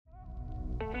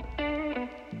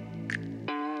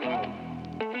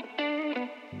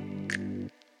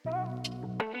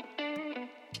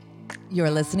You're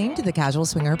listening to the Casual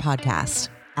Swinger Podcast.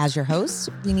 As your hosts,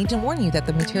 we need to warn you that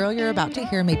the material you're about to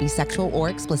hear may be sexual or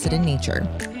explicit in nature.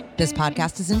 This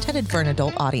podcast is intended for an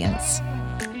adult audience.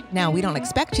 Now, we don't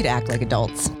expect you to act like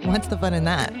adults. What's the fun in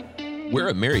that? We're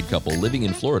a married couple living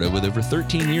in Florida with over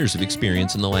 13 years of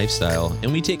experience in the lifestyle,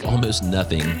 and we take almost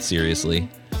nothing seriously.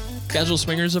 Casual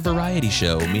Swinger is a variety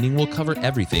show, meaning we'll cover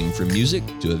everything from music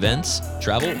to events,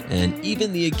 travel, and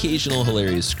even the occasional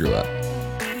hilarious screw-up.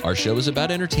 Our show is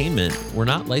about entertainment. We're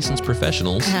not licensed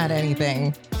professionals. At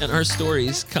anything. And our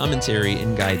stories, commentary,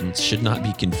 and guidance should not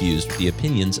be confused with the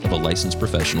opinions of a licensed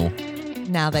professional.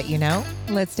 Now that you know,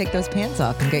 let's take those pants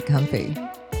off and get comfy.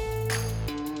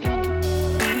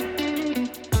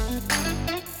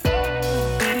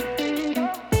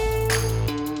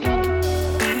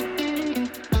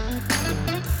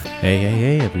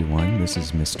 Hey, everyone. This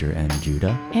is Mr.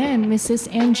 Anjuda. And Mrs.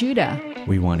 Anjuda.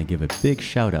 We want to give a big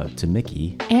shout out to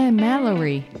Mickey and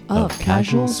Mallory of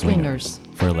Casual Swingers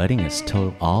for letting us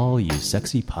tell all you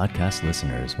sexy podcast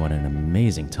listeners what an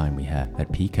amazing time we had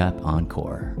at PCAP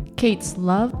Encore. Kate's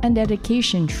love and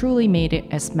dedication truly made it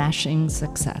a smashing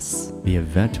success. The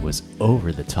event was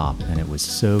over the top, and it was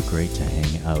so great to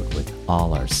hang out with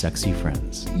all our sexy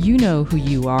friends. You know who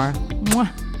you are.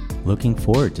 Mwah. Looking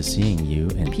forward to seeing you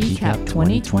in PCAP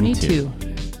 2022.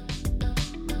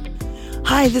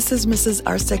 Hi, this is Mrs.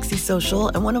 Our Sexy Social,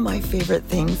 and one of my favorite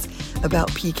things about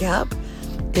PCAP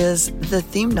is the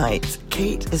theme nights.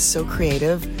 Kate is so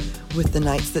creative with the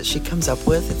nights that she comes up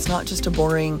with. It's not just a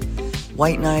boring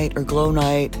white night or glow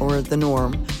night or the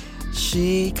norm.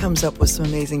 She comes up with some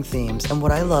amazing themes, and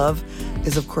what I love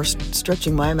is, of course,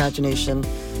 stretching my imagination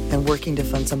and working to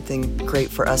find something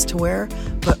great for us to wear,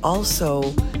 but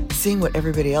also seeing what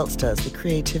everybody else does, the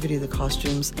creativity, the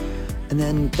costumes, and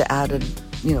then the added,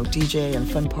 DJ and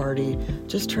fun party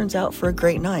just turns out for a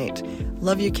great night.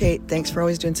 Love you, Kate. Thanks for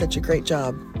always doing such a great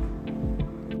job.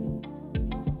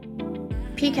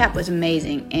 PCAP was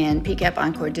amazing, and PCAP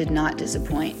Encore did not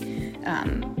disappoint.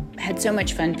 Had so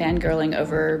much fun fangirling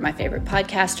over my favorite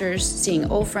podcasters, seeing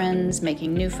old friends,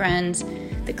 making new friends.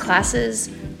 The classes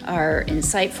are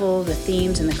insightful, the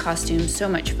themes and the costumes, so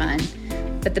much fun.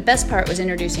 But the best part was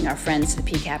introducing our friends to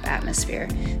the PCAP atmosphere.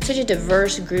 Such a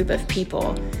diverse group of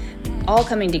people, all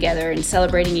coming together and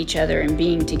celebrating each other and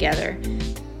being together.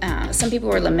 Some people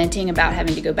were lamenting about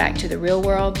having to go back to the real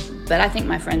world, but I think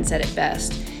my friend said it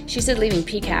best. She said leaving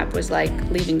PCAP was like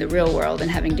leaving the real world and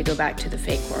having to go back to the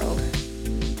fake world.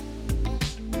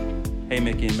 Hey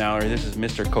Mickey and Mallory, this is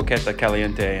Mr. Coqueta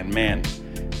Caliente, and man,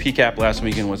 PCAP last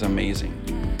weekend was amazing.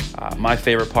 My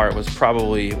favorite part was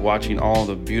probably watching all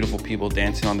the beautiful people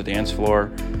dancing on the dance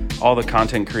floor, all the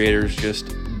content creators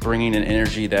just bringing an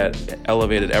energy that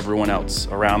elevated everyone else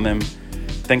around them.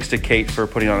 Thanks to Kate for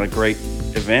putting on a great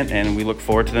event, and we look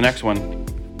forward to the next one.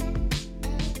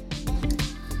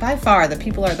 By far, the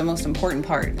people are the most important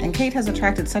part, and Kate has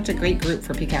attracted such a great group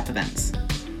for PCAP events.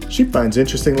 She finds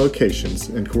interesting locations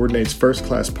and coordinates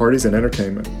first-class parties and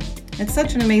entertainment. It's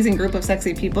such an amazing group of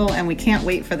sexy people, and we can't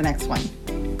wait for the next one.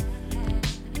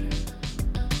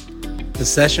 The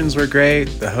sessions were great,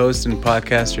 the hosts and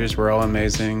podcasters were all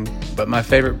amazing, but my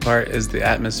favorite part is the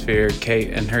atmosphere Kate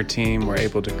and her team were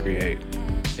able to create.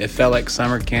 It felt like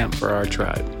summer camp for our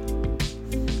tribe.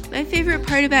 My favorite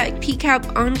part about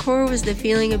PCAP Encore was the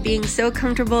feeling of being so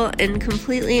comfortable and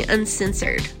completely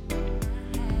uncensored.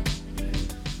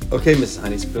 Okay, Miss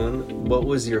Honeyspoon, what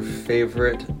was your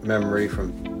favorite memory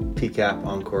from PCAP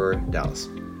Encore Dallas?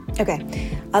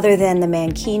 Okay, other than the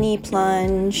Mankini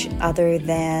plunge, other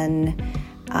than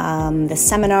the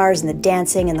seminars and the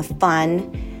dancing and the fun,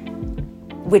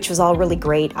 which was all really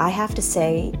great, I have to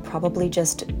say probably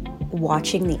just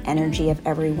watching the energy of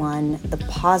everyone, the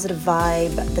positive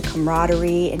vibe, the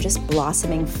camaraderie, and just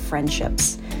blossoming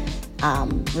friendships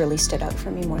really stood out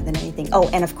for me more than anything. Oh,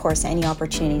 and of course, any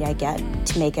opportunity I get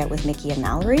to make out with Mickey and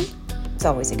Mallory, it's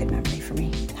always a good memory for me.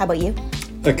 How about you?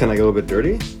 Can I go a bit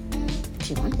dirty? If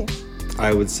you want to.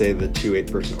 I would say the 2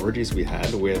 8-person orgies we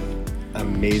had with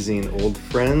amazing old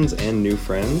friends and new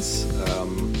friends.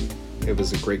 It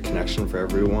was a great connection for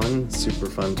everyone, super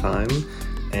fun time,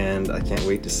 and I can't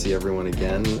wait to see everyone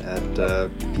again at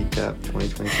PCAP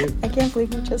 2022. I can't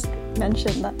believe you just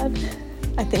mentioned that.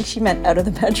 I think she meant out of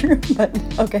the bedroom, but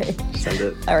okay. Send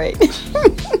it. All right.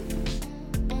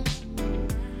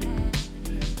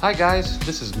 Hi guys,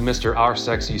 this is Mr. Our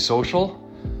Sexy Social.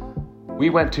 We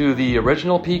went to the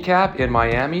original PCAP in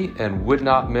Miami and would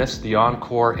not miss the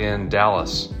Encore in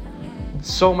Dallas.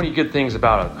 So many good things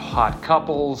about it. Hot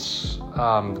couples,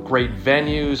 great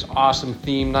venues, awesome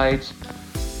theme nights.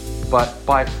 But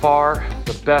by far,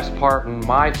 the best part and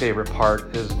my favorite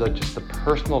part is just the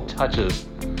personal touches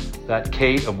that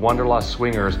Kate of Wanderlust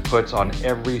Swingers puts on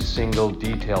every single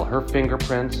detail. Her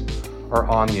fingerprints are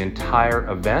on the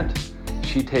entire event.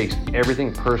 She takes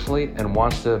everything personally and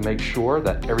wants to make sure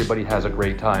that everybody has a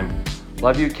great time.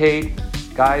 Love you, Kate.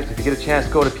 Guys, if you get a chance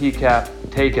to go to PCAP,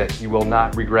 take it. You will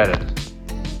not regret it.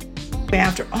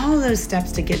 After all those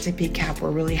steps to get to PCAP,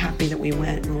 we're really happy that we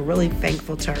went, and we're really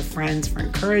thankful to our friends for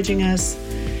encouraging us.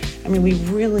 I mean, we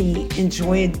really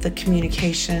enjoyed the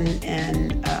communication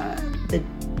and the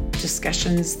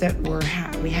discussions that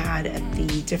we had at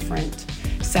the different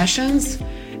sessions.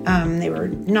 They were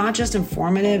not just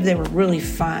informative, they were really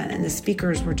fun, and the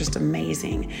speakers were just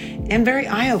amazing and very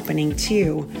eye-opening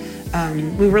too.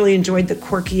 We really enjoyed the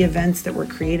quirky events that were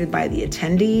created by the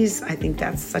attendees. I think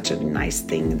that's such a nice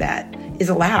thing that is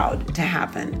allowed to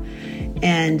happen.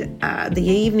 And the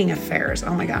evening affairs,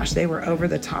 oh my gosh, they were over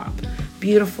the top.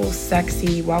 Beautiful,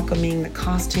 sexy, welcoming, the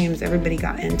costumes, everybody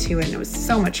got into it, and it was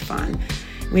so much fun.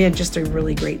 We had just a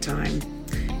really great time.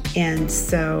 And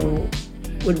so,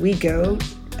 would we go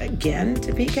again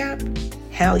to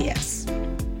PCAP? Hell yes.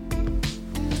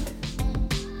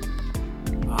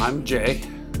 I'm Jay.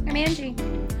 I'm Angie.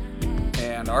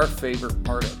 And our favorite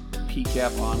part of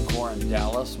PCAP Encore in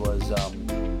Dallas was,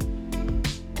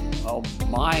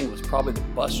 mine was probably the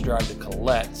bus drive to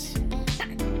Colette's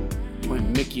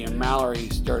when Mickey and Mallory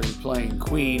started playing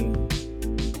Queen,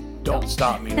 Don't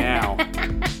Stop Me Now.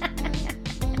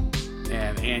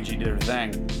 And Angie did her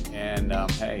thing. And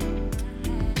hey,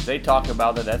 if they talk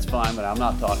about it, that's fine, but I'm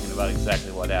not talking about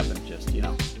exactly what happened. Just,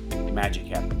 magic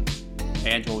happened.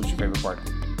 Angela, what was your favorite part?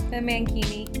 The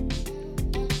Mankini.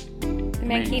 The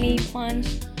Mankini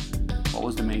plunge. What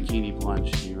was the Mankini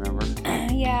plunge? Do you remember?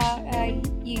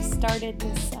 You started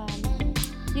this,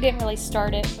 you didn't really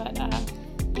start it, but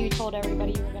you told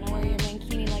everybody you were going to wear your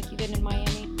Mankini like you did in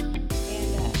Miami.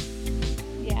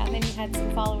 And then you had some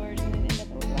followers, and it ended up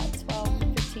with about 12,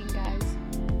 15 guys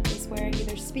just wearing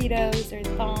either Speedos or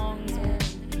thongs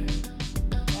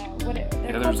or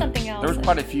whatever. Something else. There was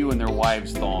quite a few in their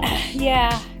wives' thongs. It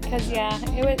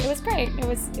was great. It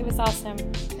was awesome,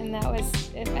 and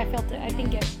I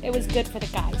think it was good for the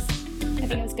guys. I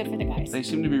think it was good for the guys. They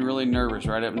seemed to be really nervous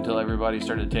right up until everybody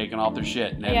started taking off their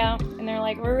shit. And and they're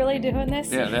like, "We're really doing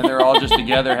this?" Yeah, then they're all just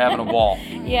together having a ball.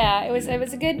 Yeah, it was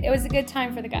a good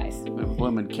time for the guys.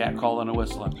 Women catcalling and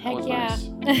whistling. Heck was yeah.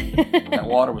 Nice. That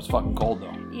water was fucking cold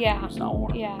though. Yeah. It's not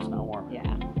warm. Yeah. It's not warm.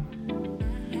 Yeah.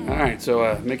 All right,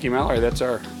 so Mickey Mallory, that's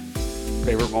our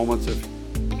favorite moments of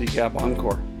PCAP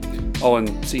Encore. Oh,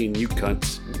 and seeing you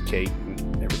cunts, and Kate,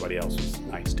 and everybody else was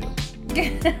nice too.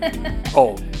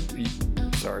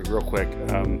 Sorry, real quick.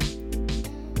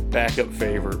 Backup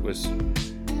favorite was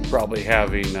probably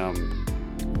having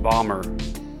Bomber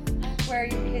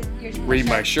read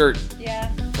my shirt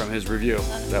from his review.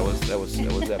 That was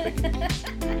epic.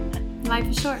 Life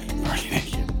is short.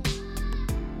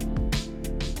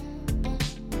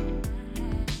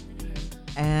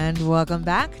 And welcome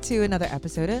back to another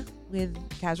episode with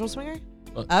Casual Swinger.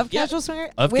 Casual Swinger?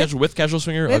 With Casual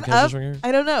Swinger? Of Casual Swinger?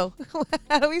 I don't know.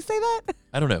 How do we say that?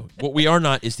 I don't know. What we are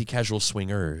not is the Casual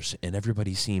Swingers, and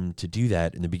everybody seemed to do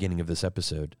that in the beginning of this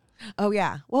episode. Oh,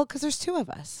 yeah. Well, because there's two of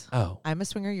us. Oh. I'm a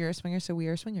swinger, you're a swinger, so we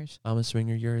are swingers. I'm a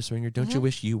swinger, you're a swinger. Don't you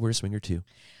wish you were a swinger too?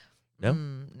 No?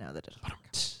 No, that doesn't work.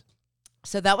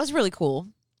 So that was really cool.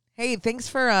 Hey, thanks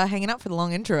for hanging out for the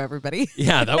long intro, everybody.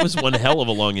 Yeah, that was one hell of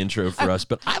a long intro for us,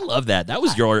 but I love that. That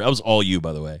was all you,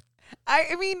 by the way.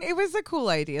 I mean, it was a cool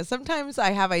idea. Sometimes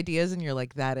I have ideas and you're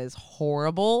like, that is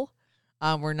horrible.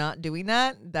 We're not doing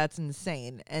that. That's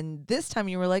insane. And this time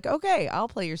you were like, okay, I'll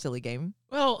play your silly game.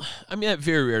 Well, I mean, that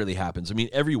very rarely happens. I mean,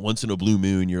 every once in a blue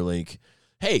moon, you're like,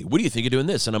 hey, what do you think of doing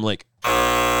this? And I'm like,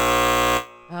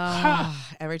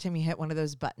 every time you hit one of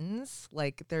those buttons,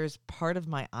 like there's part of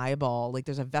my eyeball, like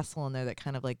there's a vessel in there that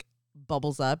kind of like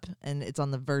bubbles up and it's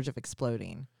on the verge of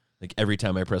exploding. Like every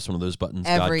time I press one of those buttons,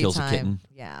 God kills a kitten.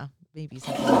 Yeah, maybe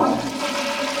something like that.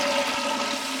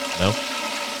 No?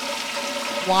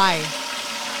 Why?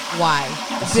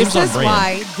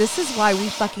 This is why we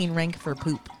fucking rank for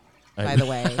poop. By the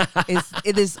way,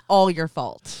 it is all your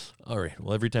fault. All right.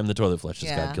 Well, every time the toilet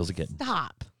flushes, God kills a kitten.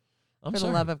 Stop. I'm for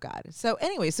sorry. the love of God. So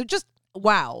anyway, just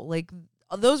wow, like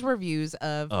those reviews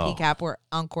of PCAP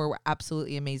Encore were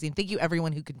absolutely amazing. Thank you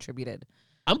everyone who contributed.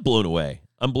 I'm blown away.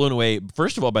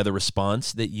 First of all, by the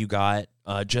response that you got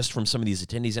just from some of these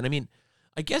attendees. And I mean,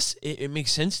 I guess it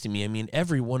makes sense to me. I mean,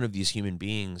 every one of these human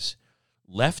beings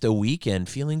left a weekend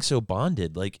feeling so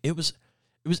bonded. Like it was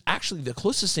actually the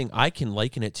closest thing I can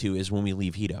liken it to is when we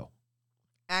leave Hito.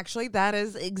 Actually, that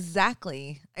is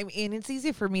exactly. I mean, and it's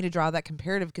easy for me to draw that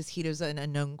comparative because Hito's an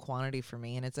unknown quantity for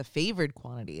me, and it's a favored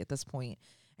quantity at this point.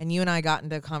 and you and I got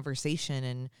into a conversation,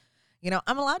 and,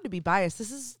 I'm allowed to be biased.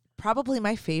 This is probably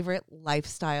my favorite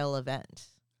lifestyle event.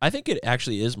 I think it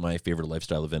actually is my favorite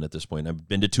lifestyle event at this point. I've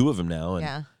been to 2 of them now, and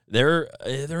Yeah.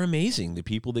 they're amazing. The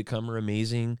people that come are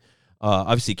amazing.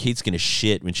 Obviously, Kate's going to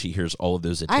shit when she hears all of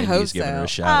those I hope attendees giving her so. a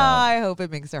shout out. I hope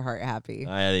it makes her heart happy.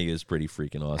 I think it's pretty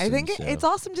freaking awesome. I think so. it's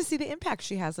awesome to see the impact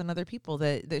she has on other people,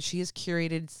 that she has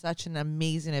curated such an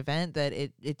amazing event that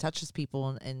it touches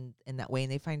people in that way,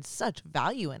 and they find such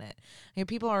value in it.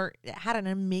 People had an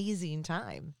amazing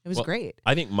time. It was great.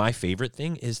 I think my favorite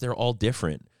thing is they're all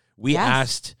different. We Yes.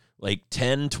 asked like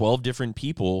 10, 12 different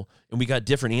people, and we got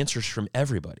different answers from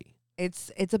everybody.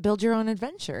 It's a build your own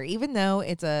adventure, even though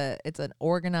it's an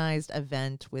organized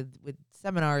event with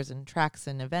seminars and tracks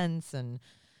and events, and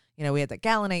we had that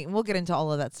gala night, and we'll get into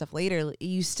all of that stuff later.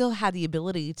 You still had the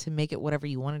ability to make it whatever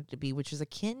you wanted it to be, which is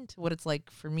akin to what it's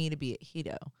like for me to be at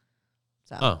Hito.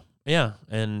 So Oh, yeah.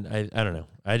 And I don't know.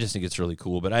 I just think it's really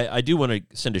cool. But I do want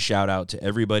to send a shout out to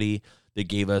everybody that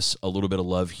gave us a little bit of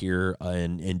love here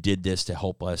and did this to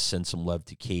help us send some love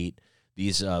to Kate.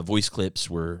 These voice clips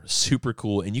were super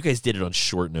cool, and you guys did it on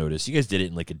short notice. You guys did it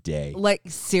in like a day. Like,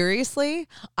 seriously,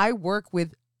 I work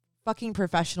with fucking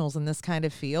professionals in this kind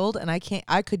of field, and I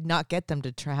could not get them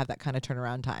to have that kind of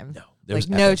turnaround time. No, There was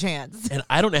no epic. chance. And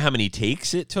I don't know how many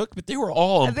takes it took, but they were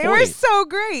all on They point. were so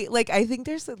great. Like, I think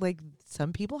there's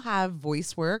some people have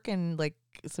voice work and like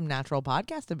some natural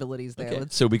podcast abilities there. Okay,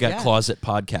 so we got yeah. closet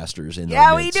podcasters in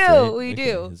Yeah, our we midst, do. right? We Okay.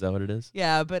 do. Is that what it is?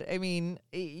 Yeah, but I mean,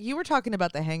 you were talking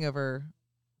about the hangover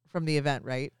from the event,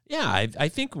 right? Yeah, I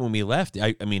think when we left,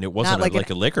 I mean, it wasn't Not like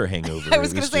a liquor hangover. I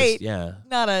was It going to say, just, yeah.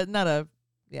 not a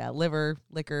liver,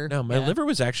 liquor. No, my yeah. liver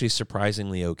was actually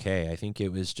surprisingly okay. I think it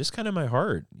was just kind of my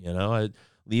heart,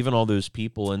 leaving all those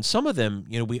people. And some of them,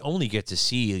 we only get to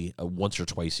see once or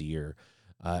twice a year.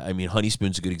 I mean, Honey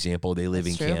Spoon's a good example. They live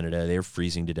That's in true. Canada. They're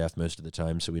freezing to death most of the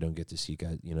time, so we don't get to see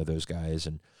those guys.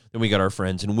 And then we got our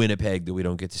friends in Winnipeg that we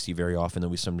don't get to see very often, that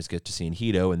we sometimes get to see in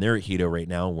Hito, and they're at Hito right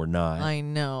now, and we're not. I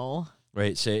know.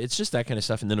 Right, so it's just that kind of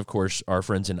stuff. And then, of course, our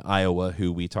friends in Iowa,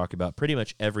 who we talk about pretty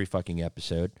much every fucking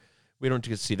episode. We don't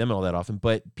get to see them all that often.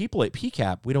 But people at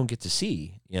PCAP, we don't get to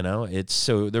see, It's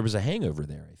so there was a hangover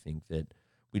there, I think, that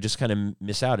we just kind of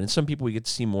miss out. And some people we get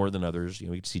to see more than others. We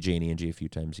get to see Jay and Angie a few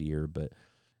times a year. But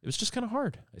it was just kind of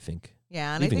hard, I think.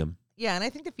 Yeah, and leaving I think them. yeah, and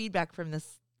I think the feedback from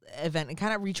this event, it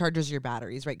kind of recharges your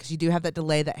batteries, right? Because you do have that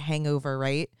delay, that hangover,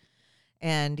 right?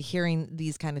 And hearing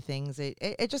these kind of things,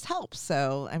 it just helps.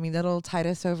 So, I mean, that'll tide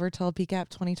us over till PCAP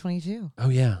 2022. Oh,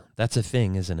 yeah. That's a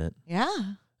thing, isn't it? Yeah.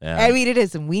 Yeah. I mean, it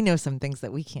is, and we know some things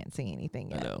that we can't say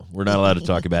anything yet. I know. We're not allowed to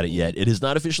talk about it yet. It is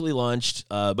not officially launched,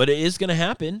 but it is going to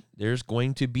happen. There's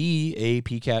going to be a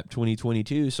PCAP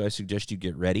 2022, so I suggest you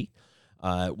get ready.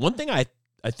 One thing I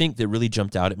think that really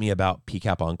jumped out at me about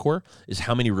PCAP Encore is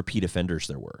how many repeat offenders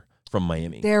there were from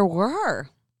Miami. There were.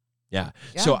 Yeah.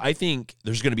 Yeah. So I think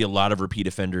there's going to be a lot of repeat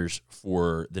offenders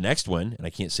for the next one, and I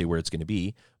can't say where it's going to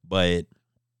be, but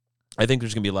I think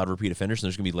there's going to be a lot of repeat offenders, and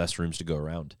there's going to be less rooms to go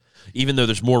around. Even though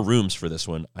there's more rooms for this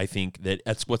one, I think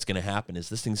that's what's going to happen is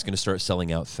this thing's going to start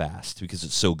selling out fast because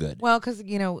it's so good. Well, because,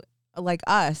 like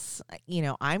us,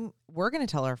 we're going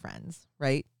to tell our friends,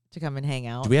 right, to come and hang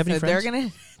out. Do we have any friends? They're going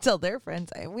to tell their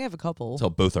friends. We have a couple. Tell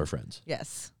both our friends.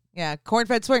 Yes. Yeah,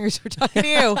 corn-fed swingers, we're talking to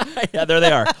you. Yeah, there they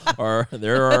are.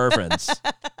 There are our friends.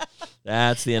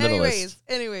 That's the end of the list.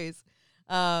 Anyways.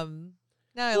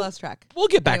 Now I lost track. We'll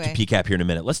get back Anyway. to PCAP here in a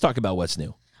minute. Let's talk about what's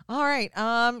new. All right.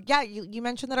 Yeah, you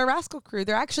mentioned that our Rascal crew,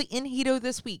 they're actually in Hito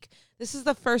this week. This is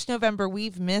the first November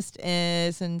we've missed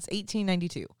since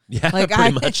 1892. Yeah,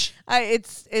 pretty much.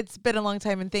 It's been a long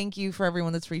time, and thank you for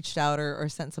everyone that's reached out or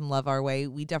sent some love our way.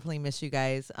 We definitely miss you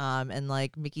guys. And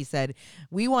like Mickey said,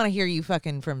 we want to hear you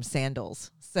fucking from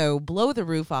Sandals. So blow the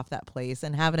roof off that place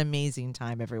and have an amazing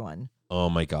time, everyone. Oh,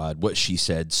 my God. What she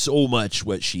said. So much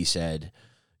what she said.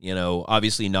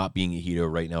 Obviously not being at Hito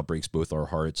right now breaks both our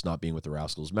hearts, not being with the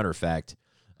Rascals. Matter of fact,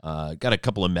 got a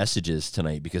couple of messages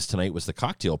tonight because tonight was the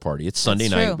cocktail party. It's Sunday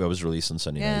night. That was released on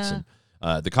Sunday nights.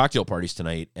 And the cocktail party's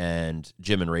tonight, and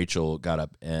Jim and Rachel got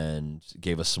up and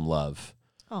gave us some love.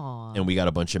 Aww. And we got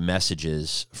a bunch of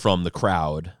messages from the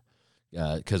crowd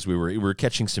because we were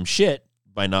catching some shit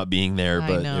by not being there,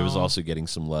 but it was also getting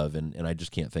some love. And I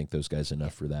just can't thank those guys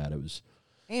enough for that. It was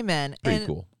Amen. pretty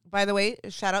cool. By the way,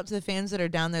 shout out to the fans that are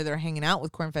down there that are hanging out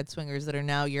with Corn-Fed Swingers that are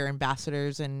now your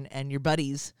ambassadors and your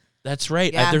buddies. That's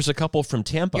right. Yeah. There's a couple from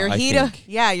Tampa, Your I Hito, think.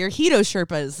 yeah, your Hito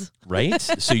Sherpas. Right?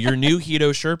 So your new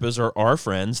Hito Sherpas are our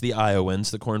friends, the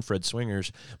Iowans, the Cornfed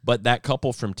Swingers. But that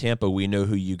couple from Tampa, we know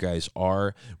who you guys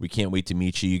are. We can't wait to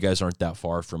meet you. You guys aren't that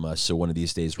far from us, so one of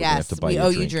these days we're going to have to buy you a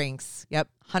drink. We owe you drinks. Yep,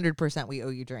 100% we owe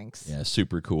you drinks. Yeah,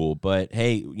 super cool. But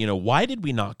hey, why did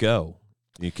we not go?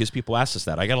 Because people ask us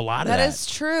that. I got a lot of that. That is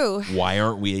true. Why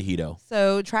aren't we a Hito?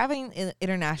 So traveling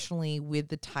internationally with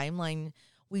the timeline,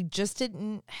 we just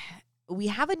didn't. We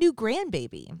have a new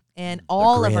grandbaby, and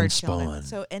all of our children.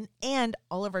 So and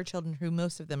all of our children, who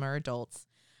most of them are adults,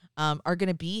 are going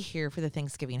to be here for the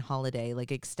Thanksgiving holiday,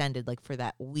 like extended, like for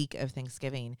that week of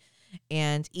Thanksgiving.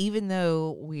 And even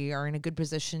though we are in a good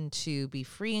position to be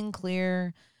free and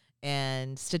clear,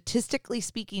 and statistically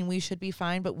speaking, we should be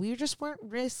fine, but we just weren't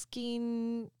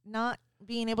risking not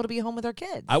being able to be home with our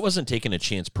kids. I wasn't taking a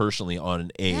chance personally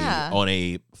on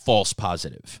a false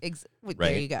positive. Right?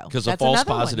 There you go. Because a false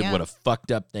positive would have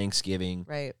fucked up Thanksgiving.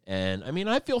 Right. And I mean,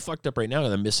 I feel fucked up right now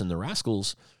that I'm missing the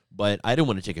Rascals, but I didn't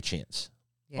want to take a chance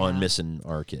on missing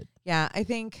our kid. Yeah, I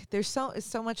think there's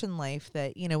so much in life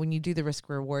that, when you do the risk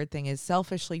reward thing, is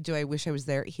selfishly, do I wish I was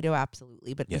there? Hito,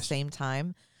 absolutely. But at the same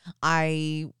time,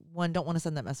 I don't want to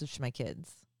send that message to my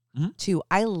kids. Mm-hmm. Two,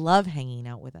 I love hanging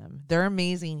out with them. They're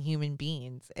amazing human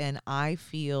beings, and I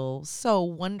feel so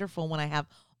wonderful when I have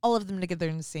all of them together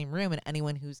in the same room. And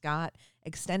anyone who's got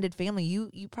extended family, you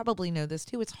probably know this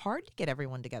too. It's hard to get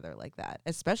everyone together like that,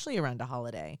 especially around a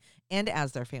holiday and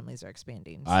as their families are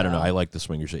expanding. I don't know. I like the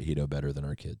swingers at Hito better than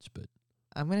our kids, but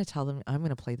I'm going to tell them, I'm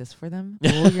going to play this for them.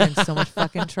 Oh, you're in so much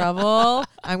fucking trouble.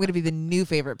 I'm going to be the new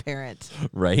favorite parent.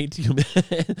 Right? You're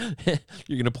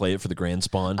going to play it for the grand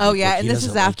spawn. Oh, yeah. And this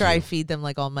is after I feed them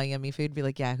like all my yummy food. Be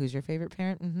like, yeah, who's your favorite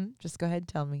parent? Just go ahead and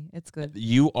tell me. It's good.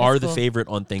 You are the favorite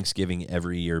on Thanksgiving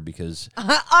every year because...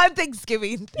 on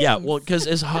Thanksgiving. Thanks. Yeah, well, because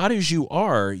as hot as you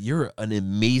are, you're an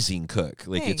amazing cook.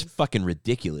 Like, Thanks. It's fucking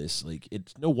ridiculous. Like,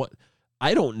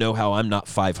 I don't know how I'm not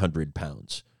 500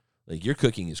 pounds. Like, your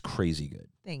cooking is crazy good.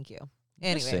 Thank you.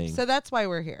 Anyway, so that's why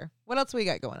we're here. What else we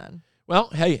got going on? Well,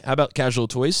 hey, how about casual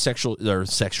toys, sexual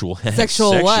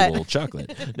what?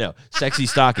 chocolate? No, sexy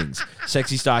stockings.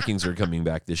 Sexy stockings are coming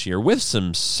back this year with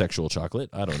some sexual chocolate.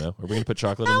 I don't know. Are we going to put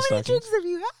chocolate in the stockings? How many drinks have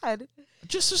you had?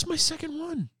 Just this is my second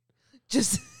one.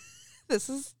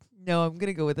 No, I'm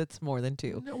gonna go with it's more than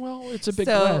 2. No, well, it's a big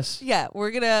glass. Yeah,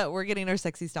 we're getting our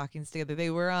sexy stockings together.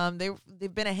 They were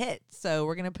they've been a hit, so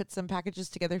we're gonna put some packages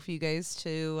together for you guys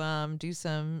to do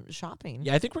some shopping.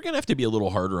 Yeah, I think we're gonna have to be a little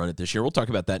harder on it this year. We'll talk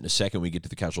about that in a second when we get to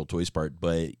the casual toys part.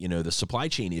 But the supply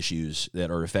chain issues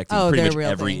that are affecting pretty much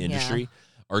every industry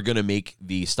are going to make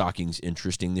the stockings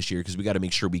interesting this year because we got to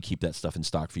make sure we keep that stuff in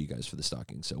stock for you guys for the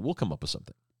stockings. So we'll come up with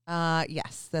something.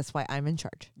 Yes, that's why I'm in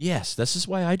charge. Yes, this is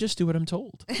why I just do what I'm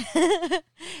told.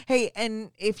 Hey,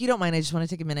 and if you don't mind, I just want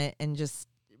to take a minute and just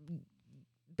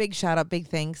big shout out, big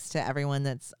thanks to everyone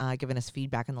that's given us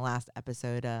feedback in the last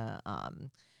episode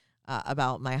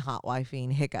about my hot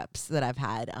wifing hiccups that I've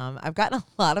had. I've gotten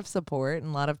a lot of support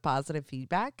and a lot of positive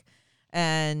feedback,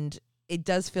 and it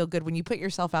does feel good when you put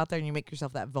yourself out there and you make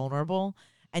yourself that vulnerable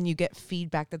and you get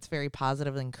feedback that's very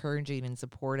positive, encouraging, and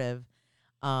supportive.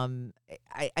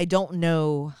 I don't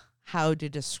know how to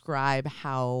describe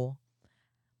how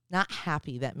not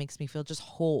happy that makes me feel, just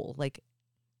whole. Like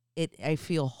I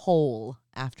feel whole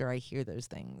after I hear those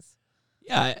things.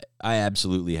 Yeah, I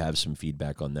absolutely have some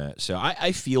feedback on that. So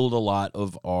I field a lot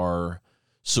of our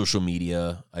social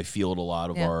media. I field a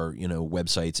lot of our,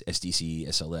 websites, SDC,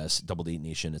 SLS, Double Date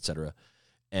Nation, etc.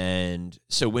 And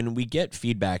so when we get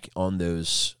feedback on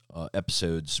those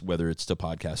episodes, whether it's the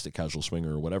podcast at Casual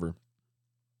Swinger or whatever,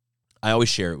 I always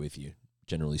share it with you,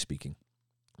 generally speaking,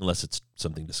 unless it's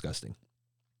something disgusting.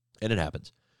 And it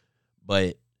happens.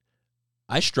 But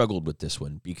I struggled with this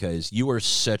one because you are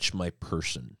such my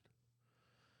person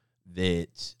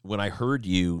that when I heard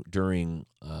you during,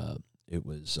 it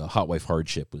was Hot Wife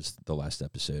Hardship was the last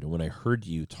episode, and when I heard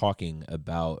you talking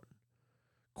about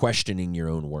questioning your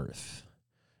own worth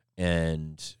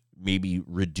and maybe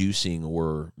reducing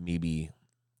or maybe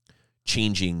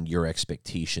changing your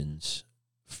expectations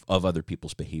of other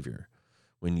people's behavior,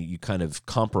 when you kind of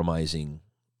compromising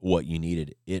what you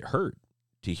needed, it hurt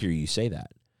to hear you say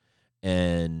that.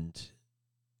 And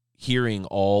hearing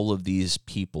all of these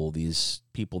people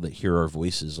that hear our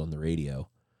voices on the radio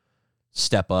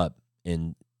step up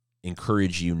and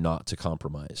encourage you not to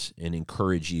compromise and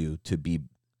encourage you to be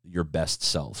your best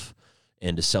self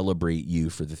and to celebrate you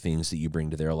for the things that you bring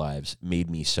to their lives made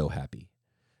me so happy.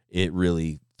 It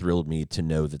really thrilled me to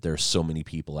know that there are so many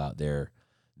people out there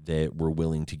that were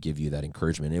willing to give you that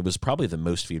encouragement. It was probably the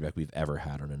most feedback we've ever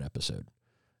had on an episode.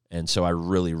 And so I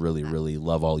really, really, really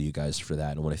love all you guys for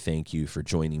that. And I want to thank you for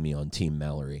joining me on Team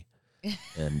Mallory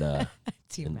and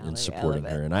and supporting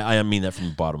her. And I mean that from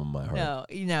the bottom of my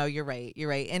heart. No, you're right. You're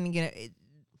right. And,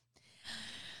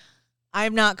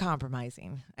 I'm not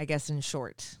compromising, I guess, in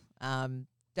short.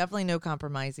 Definitely no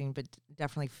compromising, but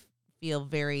definitely feel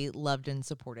very loved and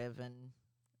supportive. And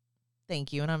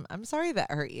thank you. And I'm sorry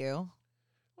that hurt you.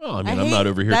 Well, I mean, I'm not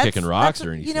over here kicking rocks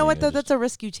or anything. You know what, though? That's a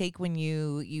risk you take when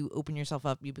you open yourself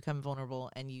up, you become vulnerable,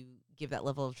 and you give that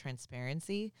level of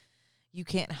transparency. You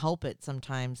can't help it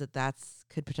sometimes that's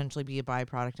could potentially be a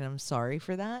byproduct, and I'm sorry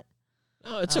for that.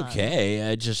 No, it's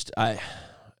okay.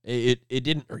 You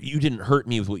didn't hurt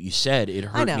me with what you said. It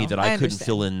hurt me that I couldn't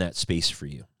fill in that space for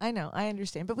you. I know, I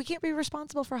understand. But we can't be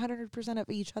responsible for 100% of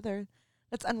each other.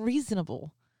 That's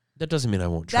unreasonable. That doesn't mean I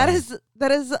won't try.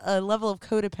 That is a level of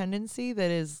codependency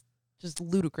that is just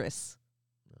ludicrous.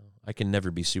 I can never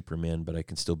be Superman, but I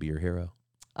can still be your hero.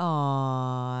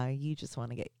 Aw, you just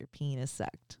want to get your penis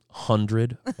sucked.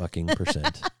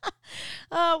 100%.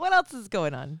 What else is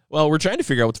going on? Well, we're trying to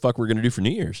figure out what the fuck we're going to do for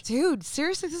New Year's. Dude,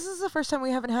 seriously, this is the first time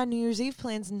we haven't had New Year's Eve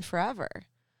plans in forever.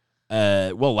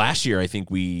 Well, last year I think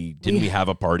we have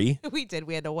a party. We did.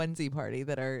 We had a onesie party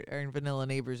that our vanilla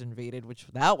neighbors invaded, which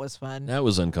that was fun. That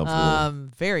was uncomfortable.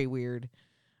 Very weird.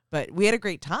 But we had a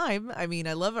great time. I mean,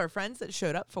 I love our friends that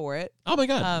showed up for it. Oh my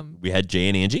God. We had Jay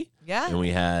and Angie. Yeah. And we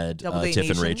had Tiff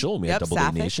and Rachel. And we had Double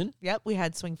Date Nation. Yep. We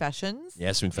had Swing Fashions.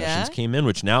 Yeah, Swing Fashions came in,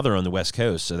 which now they're on the West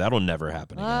Coast, so that'll never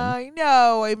happen again. I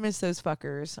know. I miss those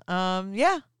fuckers.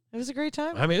 Yeah. It was a great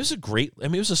time. I mean, it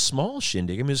was a small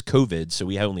shindig. I mean, it was COVID, so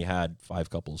we only had 5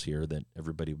 couples here that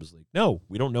everybody was like, no,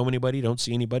 we don't know anybody, don't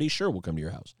see anybody. Sure, we'll come to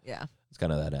your house. Yeah. It's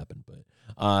kind of that happened. But,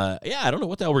 I don't know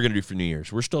what the hell we're going to do for New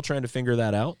Year's. We're still trying to figure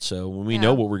that out. So when we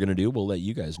know what we're going to do, we'll let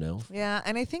you guys know. Yeah,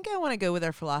 and I think I want to go with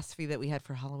our philosophy that we had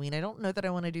for Halloween. I don't know that I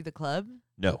want to do the club.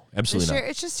 No, absolutely not.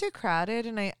 It's just too crowded,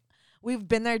 and we've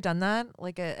been there, done that,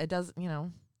 like a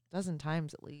dozen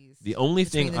times at least. The only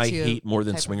thing I hate more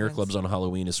than swinger clubs on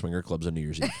Halloween is swinger clubs on New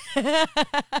Year's Eve. I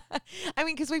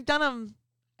mean, because we've done them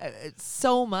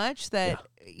so much that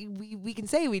we can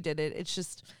say we did it. It's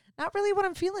just not really what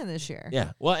I'm feeling this year.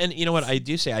 Yeah. Well, and you know what? I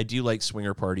do like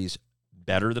swinger parties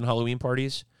better than Halloween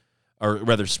parties. Or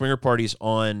rather, swinger parties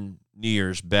on New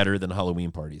Year's better than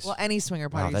Halloween parties. Well, any swinger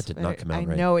parties. Wow, that did not come out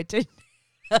right. I know it did.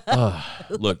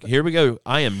 Look, here we go.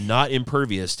 I am not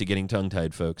impervious to getting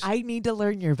tongue-tied, folks. I need to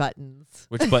learn your buttons.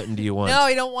 Which button do you want? No,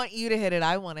 I don't want you to hit it.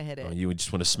 I want to hit it. Oh, you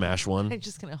just want to smash one? I'm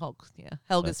just going to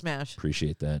Helga smash.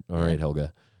 Appreciate that. All right,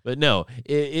 Helga. But no,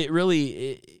 it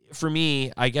really, for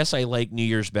me, I guess I like New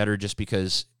Year's better just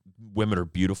because women are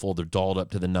beautiful. They're dolled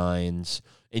up to the nines,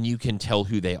 and you can tell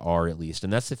who they are at least.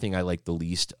 And that's the thing I like the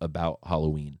least about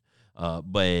Halloween.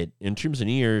 But in terms of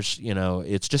New Year's,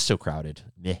 it's just so crowded.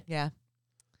 Meh. Yeah.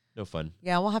 No fun.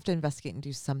 Yeah, we'll have to investigate and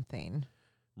do something.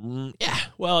 Yeah.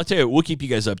 Well, I'll tell you, we'll keep you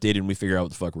guys updated and we figure out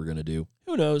what the fuck we're going to do.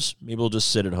 Who knows? Maybe we'll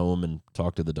just sit at home and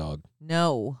talk to the dog.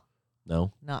 No.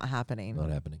 No? Not happening. Not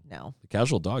happening. No. The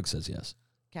casual dog says yes.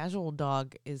 Casual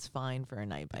dog is fine for a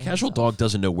night by Casual dog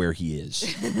doesn't know where he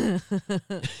is.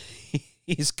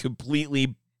 He's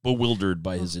completely bewildered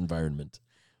by his environment.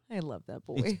 I love that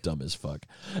boy. He's dumb as fuck.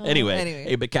 Anyway,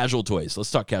 hey, but casual toys.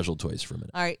 Let's talk casual toys for a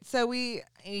minute. All right. So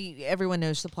everyone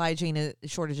knows supply chain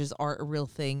shortages are a real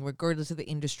thing, regardless of the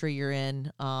industry you're in.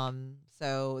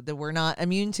 So that we're not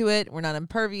immune to it. We're not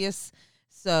impervious.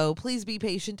 So please be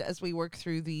patient as we work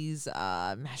through these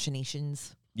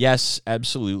machinations. Yes,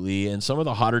 absolutely. And some of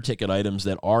the hotter ticket items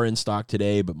that are in stock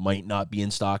today but might not be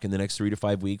in stock in the next 3 to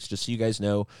 5 weeks, just so you guys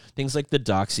know, things like the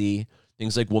Doxy,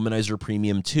 things like Womanizer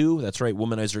Premium 2. That's right,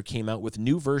 Womanizer came out with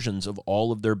new versions of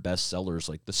all of their best sellers,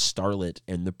 like the Starlet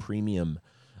and the Premium.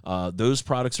 Those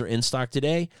products are in stock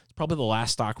today. It's probably the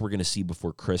last stock we're going to see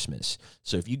before Christmas.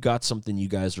 So if you got something you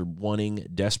guys are wanting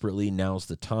desperately, now's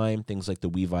the time. Things like the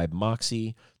WeVibe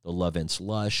Moxie, the Lovense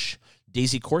Lush,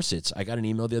 Daisy corsets. I got an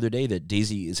email the other day that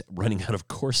Daisy is running out of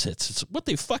corsets. It's what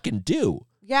they fucking do.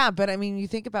 Yeah, but I mean, you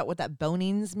think about what that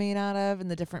boning's made out of and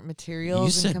the different materials.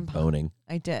 You said boning.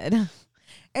 I did.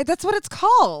 And that's what it's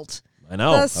called. I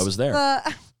know. I was there.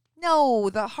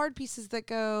 The hard pieces that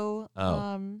go.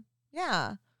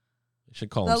 Yeah. I should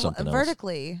call them something else.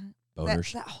 Vertically.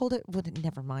 Boners. That hold it. Well,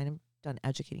 never mind. I'm done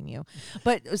educating you.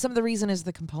 But some of the reason is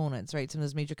the components, right? Some of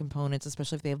those major components,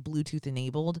 especially if they have Bluetooth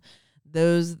enabled,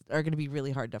 those are going to be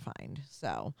really hard to find.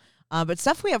 So, but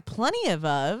stuff we have plenty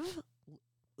of.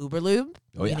 Uberlube,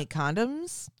 Unique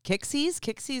Condoms, Kixies.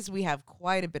 Kixies we have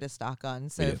quite a bit of stock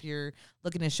on. So if you're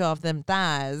looking to show off them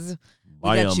thighs,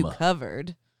 we got you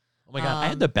covered. Oh my God, I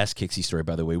had the best Kixie story,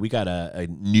 by the way. We got a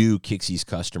new Kixies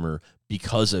customer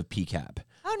because of PCAP.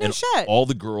 Oh, no shit. All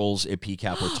the girls at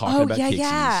PCAP were talking about Kixies.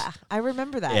 Yeah. I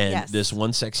remember that. And yes. this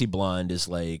one sexy blonde is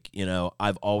like,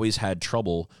 I've always had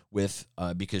trouble with,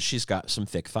 because she's got some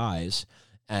thick thighs.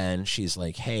 And she's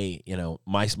like, hey,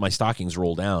 my stockings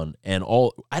roll down. And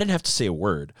I didn't have to say a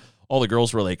word. All the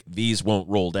girls were like, these won't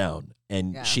roll down.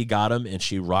 And she got them and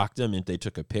she rocked them. And they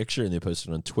took a picture and they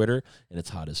posted it on Twitter. And it's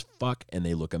hot as fuck. And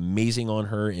they look amazing on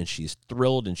her. And she's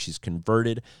thrilled and she's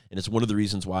converted. And it's one of the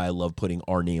reasons why I love putting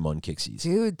our name on Kixies.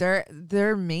 Dude,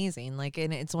 they're amazing. Like,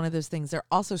 and it's one of those things. They're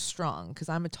also strong because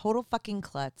I'm a total fucking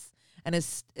klutz. And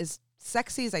as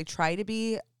sexy as I try to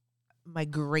be, my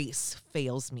grace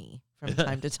fails me from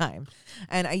time to time.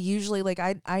 And I usually,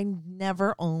 I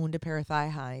never owned a pair of thigh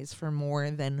highs for more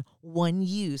than one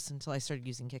use until I started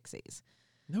using Kixies.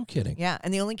 No kidding. Yeah,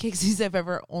 and the only Kixies I've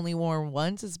ever only worn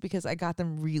once is because I got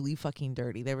them really fucking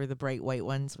dirty. They were the bright white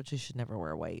ones, which I should never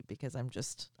wear white because I'm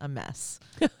just a mess.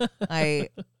 I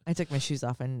took my shoes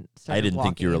off and started I didn't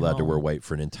think you were allowed to wear home. white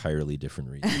for an entirely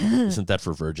different reason. Isn't that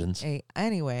for virgins? Hey,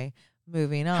 anyway,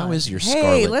 moving on. How is your Hey,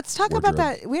 scarlet let's talk wardrobe?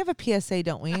 about that. We have a PSA,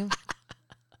 don't we?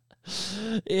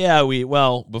 Yeah,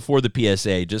 before the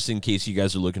PSA, just in case you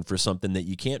guys are looking for something that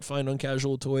you can't find on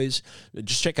Casual Toys,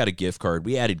 just check out a gift card.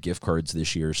 We added gift cards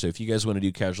this year, so if you guys want to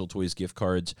do Casual Toys gift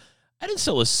cards, I didn't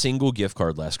sell a single gift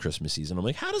card last Christmas season. I'm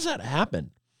like, how does that happen?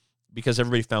 Because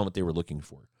everybody found what they were looking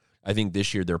for. I think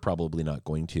this year they're probably not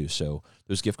going to, so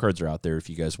those gift cards are out there. If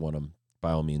you guys want them,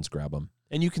 by all means, grab them.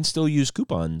 And you can still use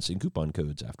coupons and coupon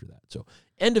codes after that. So,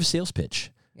 end of sales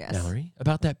pitch. Yes. Mallory,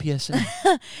 about that PSA.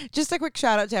 Just a quick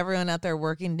shout out to everyone out there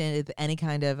working with any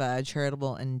kind of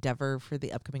charitable endeavor for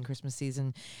the upcoming Christmas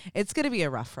season. It's going to be a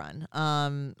rough run.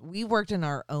 We worked in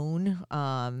our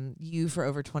own, you for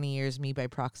over 20 years, me by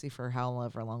proxy for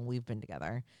however long we've been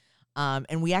together.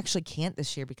 And we actually can't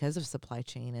this year because of supply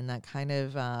chain, and that kind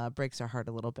of breaks our heart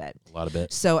a little bit. A lot of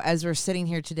it. So as we're sitting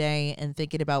here today and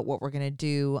thinking about what we're going to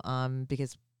do,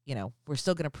 because, we're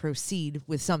still going to proceed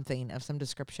with something of some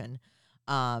description,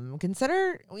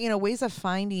 consider, ways of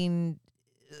finding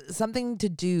something to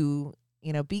do,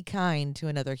 be kind to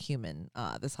another human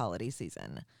this holiday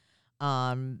season.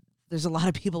 There's a lot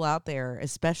of people out there,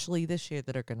 especially this year,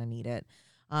 that are going to need it.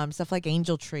 Stuff like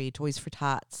Angel Tree, Toys for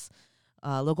Tots,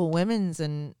 local women's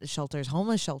and shelters,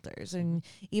 homeless shelters, and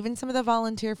even some of the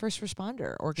volunteer first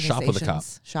responder organizations. Shop with a Cop.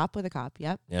 Shop with a Cop,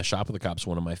 yep. Yeah, Shop with a Cop's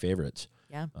one of my favorites.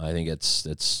 Yeah. I think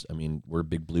it's we're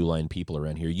big blue line people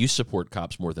around here. You support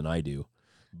cops more than I do,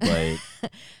 but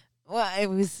well, I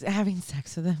was having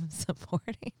sex with them,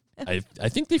 supporting them. I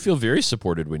think they feel very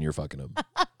supported when you're fucking them.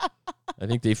 I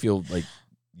think they feel like,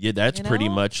 yeah, that's pretty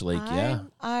much like,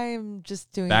 I'm just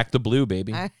doing back to blue,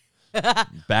 baby.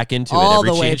 Back into all it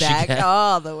every the way chance back, you get.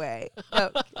 all the way. Oh,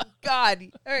 God.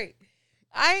 All right.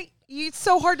 It's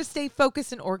so hard to stay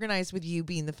focused and organized with you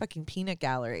being the fucking peanut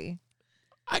gallery.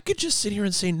 I could just sit here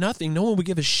and say nothing. No one would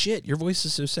give a shit. Your voice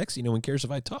is so sexy. No one cares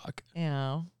if I talk.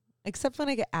 Yeah. Except when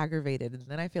I get aggravated, and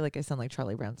then I feel like I sound like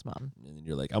Charlie Brown's mom. And then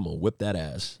you're like, I'm going to whip that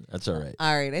ass. That's all right.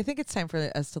 All right. I think it's time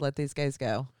for us to let these guys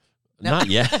go. No. Not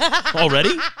yet.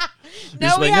 Already?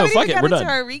 No, we haven't fuck even it. We're got done.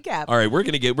 into our recap. All right, we're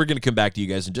gonna come back to you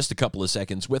guys in just a couple of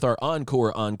seconds with our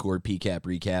encore PCAP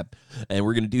recap, and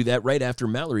we're gonna do that right after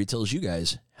Mallory tells you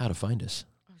guys how to find us.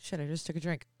 Oh shit! I just took a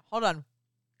drink. Hold on.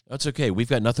 That's okay. We've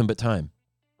got nothing but time.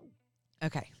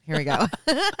 Okay, here we go.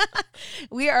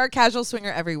 We are Casual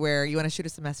Swinger everywhere. You want to shoot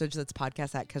us a message, that's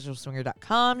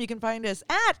podcast@casualswinger.com. You can find us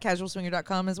at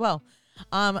casualswinger.com as well.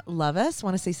 Love us,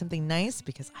 want to say something nice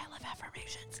because I love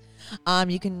affirmations.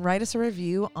 You can write us a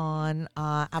review on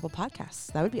Apple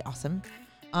Podcasts. That would be awesome.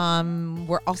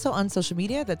 We're also on social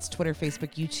media. That's Twitter,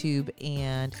 Facebook, YouTube,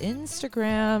 and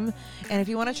Instagram. And if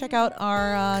you want to check out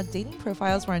our dating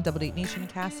profiles, we're on Double Date Nation,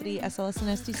 Cassidy, SLS, and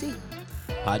STC.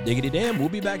 Hot diggity damn. We'll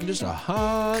be back in just a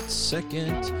hot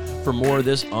second for more of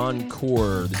this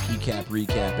encore, the PCAP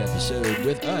recap episode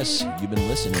with us. You've been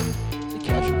listening to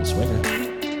Casual Swinger.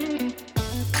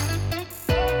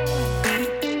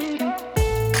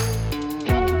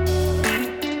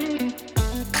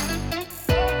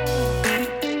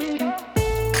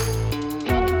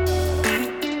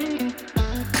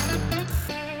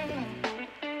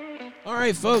 All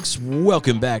right, folks,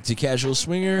 welcome back to Casual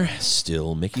Swinger.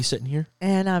 Still Mickey sitting here.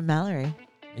 And I'm Mallory.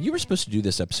 And you were supposed to do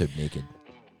this episode naked.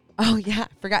 Oh, yeah.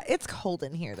 I forgot. It's cold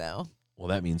in here, though. Well,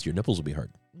 that means your nipples will be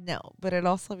hard. No, but it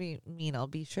also mean I'll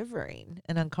be shivering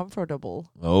and uncomfortable.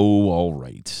 Oh, all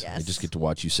right. Yes. I just get to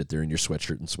watch you sit there in your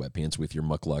sweatshirt and sweatpants with your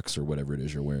mucklucks or whatever it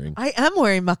is you're wearing. I am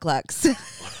wearing mucklucks.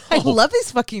 I love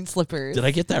these fucking slippers. Did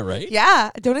I get that right? Yeah.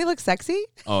 Don't I look sexy?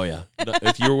 Oh, yeah.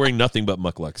 If you were wearing nothing but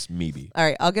mucklucks, maybe. All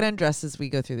right. I'll get undressed as we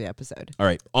go through the episode. All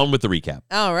right. On with the recap.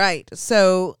 All right.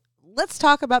 So let's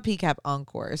talk about PCAP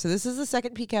Encore. So this is the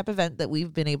second PCAP event that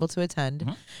we've been able to attend.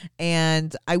 Mm-hmm.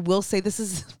 And I will say this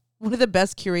is one of the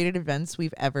best curated events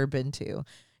we've ever been to.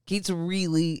 Kate's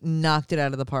really knocked it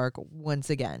out of the park once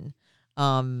again.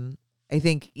 I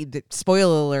think,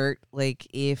 spoiler alert, like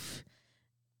if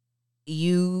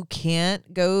you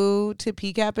can't go to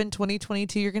PCAP in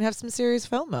 2022, you're going to have some serious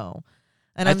FOMO.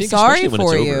 And I'm sorry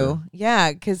for you.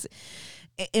 Yeah, because,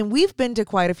 and we've been to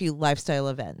quite a few lifestyle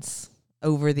events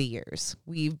over the years.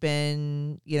 We've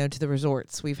been, to the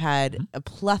resorts. We've had a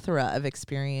plethora of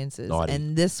experiences. Naughty.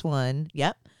 And this one,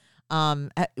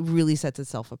 really sets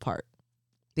itself apart.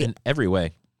 In every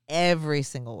way. Every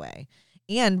single way.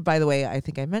 And by the way, I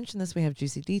think I mentioned this. We have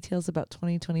juicy details about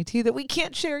 2022 that we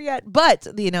can't share yet, but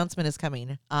the announcement is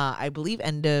coming. I believe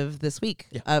end of this week.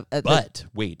 Yeah.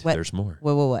 Wait, there's more.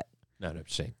 What? No, I'm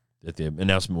just saying that the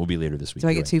announcement will be later this week. Do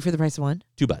I get 2 for the price of 1?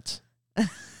 2 butts.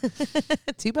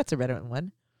 2 butts are better than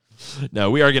 1.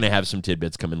 No, we are going to have some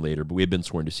tidbits coming later, but we've been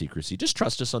sworn to secrecy. Just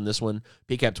trust us on this one.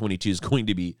 PCAP 22 is going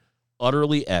to be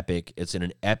utterly epic. It's in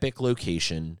an epic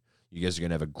location. You guys are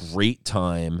going to have a great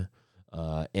time.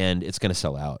 And it's going to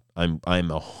sell out. I'm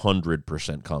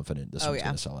 100% confident this one's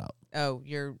going to sell out. Oh,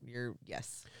 you're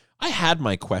yes. I had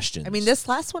my questions. I mean, this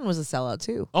last one was a sellout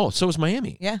too. Oh, so was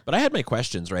Miami. Yeah. But I had my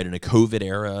questions, right, in a COVID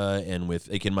era and with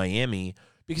in Miami,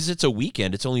 because it's a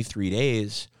weekend, it's only 3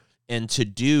 days, and to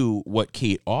do what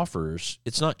Kate offers,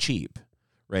 it's not cheap,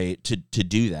 right? To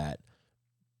do that.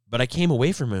 But I came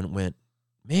away from it and went,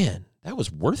 man, that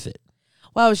was worth it.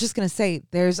 Well, I was just going to say,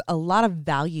 there's a lot of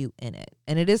value in it,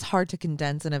 and it is hard to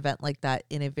condense an event like that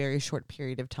in a very short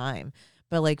period of time.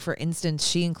 But like, for instance,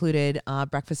 she included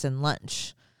breakfast and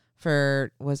lunch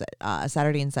for, was it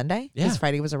Saturday and Sunday? Yeah. Because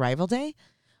Friday was arrival day.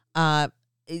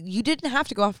 You didn't have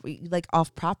to go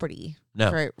off property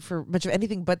for much of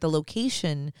anything, but the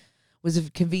location was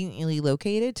conveniently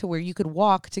located to where you could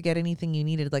walk to get anything you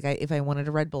needed. Like if I wanted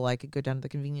a Red Bull, I could go down to the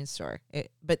convenience store,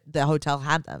 but the hotel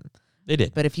had them. They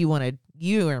did. But if you wanted,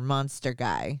 you are a monster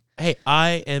guy. Hey,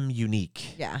 I am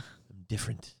unique. Yeah. I'm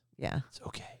different. Yeah. It's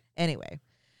okay. Anyway.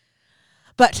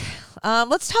 But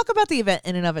let's talk about the event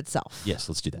in and of itself. Yes,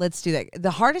 let's do that. Let's do that.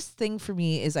 The hardest thing for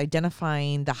me is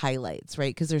identifying the highlights,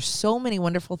 right? Because there's so many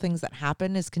wonderful things that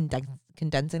happen, is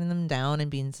condensing them down and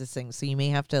being succinct. So you may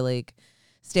have to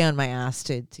stay on my ass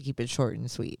to keep it short and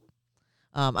sweet.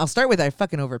 I'll start with I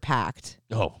fucking overpacked.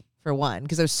 Oh. For one,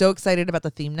 because I was so excited about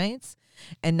the theme nights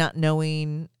and not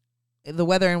knowing the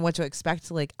weather and what to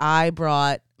expect. I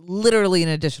brought literally an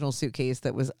additional suitcase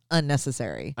that was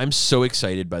unnecessary. I'm so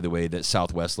excited, by the way, that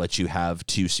Southwest lets you have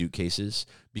 2 suitcases,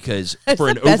 because for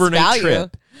an best overnight value.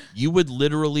 trip, you would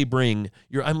literally bring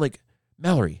I'm like,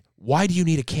 Mallory, why do you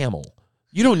need a camel?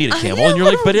 You don't need a camel. And you're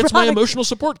like, but it's my emotional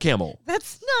support camel.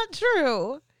 That's not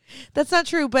true. That's not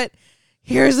true. But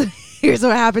here's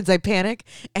what happens. I panic,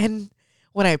 and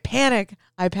when I panic,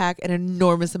 I pack an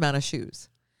enormous amount of shoes.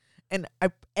 And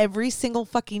every single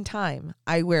fucking time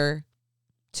I wear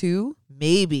 2,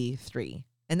 maybe 3.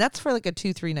 And that's for a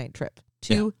 2-3 night trip.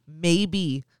 2,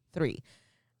 maybe 3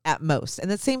 at most.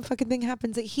 And the same fucking thing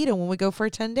happens at Hida when we go for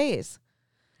 10 days.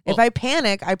 If I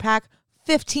panic, I pack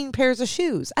 15 pairs of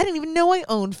shoes. I didn't even know I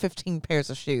owned 15 pairs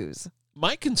of shoes.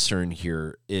 My concern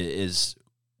here is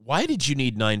why did you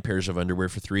need 9 pairs of underwear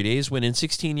for 3 days when in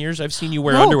 16 years I've seen you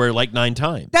wear underwear 9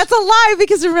 times? That's a lie,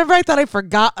 because remember, I thought I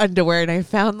forgot underwear and I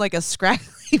found a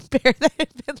scraggly pair that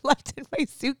had been left in my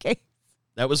suitcase.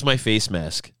 That was my face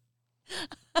mask.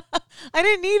 I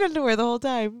didn't need underwear the whole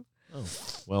time. Oh,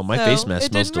 well, my face mask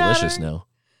smells delicious now.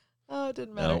 Oh, it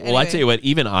didn't matter. No. Well, I tell you what,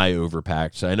 even I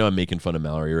overpacked. So I know I'm making fun of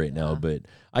Mallory right now, but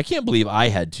I can't believe I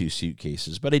had 2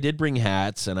 suitcases. But I did bring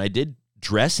hats, and I did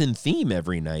dress in theme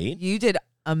every night. You did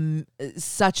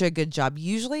such a good job.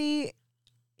 Usually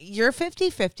you're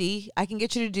 50-50. I can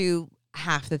get you to do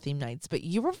half the theme nights, but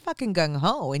you were fucking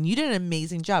gung-ho, and you did an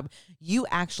amazing job. You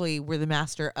actually were the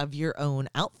master of your own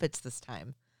outfits this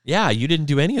time. Yeah, you didn't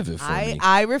do any of it for me.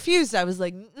 I refused. I was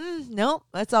like, nope,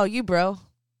 that's all you, bro.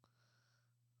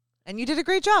 And you did a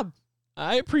great job.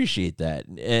 I appreciate that.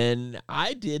 And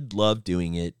I did love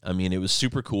doing it. I mean, it was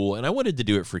super cool. And I wanted to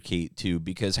do it for Kate, too,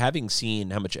 because having seen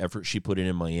how much effort she put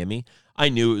in Miami, I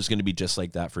knew it was going to be just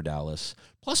like that for Dallas.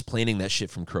 Plus, planning that shit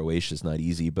from Croatia is not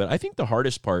easy. But I think the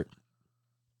hardest part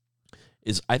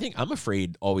is I'm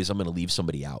afraid always I'm going to leave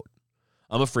somebody out.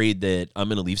 I'm afraid that I'm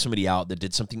going to leave somebody out that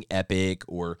did something epic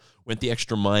or went the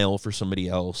extra mile for somebody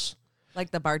else.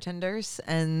 Like the bartenders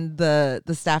and the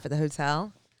staff at the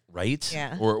hotel. Right?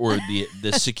 Yeah. Or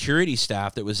the security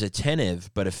staff that was attentive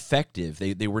but effective.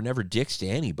 They were never dicks to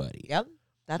anybody. Yep.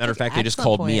 Matter of fact, they just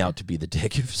called me out to be the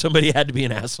dick. If somebody had to be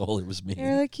an asshole, it was me.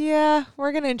 You're like, yeah,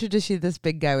 we're going to introduce you to this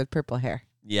big guy with purple hair.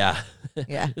 Yeah.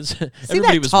 Yeah. See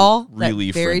Everybody that was tall, really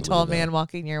that very friendly tall about it. man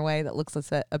walking your way that looks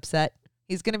upset?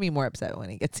 He's going to be more upset when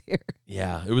he gets here.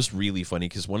 Yeah, it was really funny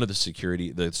because one of the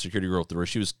security girl at the door,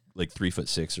 she was like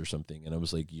 3'6" or something, and I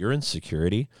was like, "You're in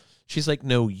security?" She's like,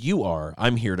 "No, you are.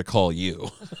 I'm here to call you."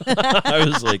 I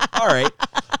was like, "All right,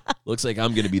 looks like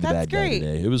I'm going to be the bad guy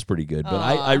today." It was pretty good, but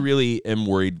I really am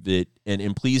worried that,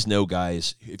 and please know,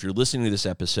 guys, if you're listening to this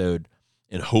episode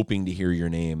and hoping to hear your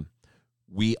name,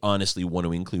 we honestly want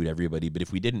to include everybody. But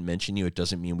if we didn't mention you, it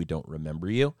doesn't mean we don't remember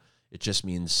you. It just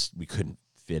means we couldn't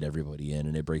fit everybody in,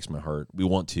 and it breaks my heart. We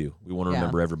want to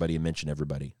remember everybody and mention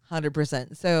everybody.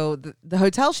 100%. So the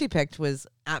hotel she picked was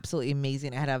absolutely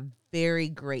amazing. It had a very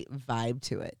great vibe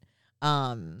to it.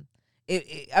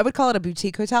 I would call it a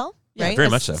boutique hotel, Yeah, right? very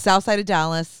much so. South side of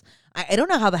Dallas. I don't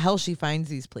know how the hell she finds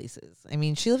these places. I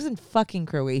mean, she lives in fucking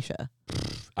Croatia.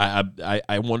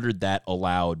 I wondered that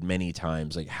aloud many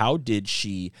times. Like, how did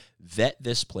she vet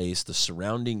this place, the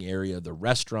surrounding area, the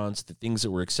restaurants, the things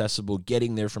that were accessible,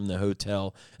 getting there from the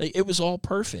hotel? Like, it was all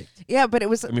perfect. Yeah, but it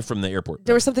was... from the airport.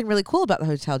 There was something really cool about the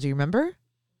hotel. Do you remember?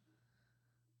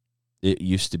 It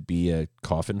used to be a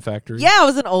coffin factory? Yeah, it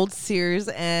was an old Sears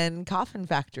and coffin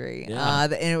factory. Yeah.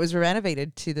 And it was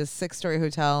renovated to this 6-story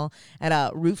hotel at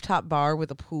a rooftop bar with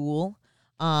a pool.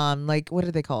 Like, what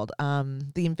are they called?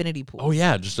 The infinity pool. Oh,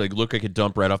 yeah. Just like look like a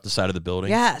dump right off the side of the building.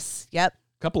 Yes. Yep.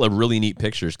 A couple of really neat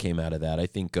pictures came out of that. I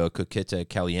think Coqueta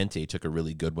Caliente took a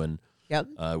really good one. Yep.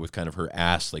 With kind of her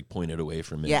ass like pointed away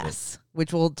from it. Yes.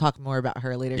 Which we'll talk more about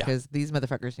her later Yeah. because these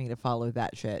motherfuckers need to follow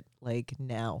that shit like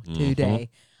now, today.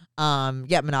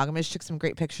 Yeah, Monogamous took some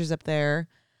great pictures up there.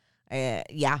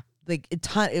 Yeah, like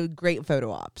great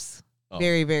photo ops. Oh.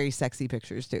 Very, very sexy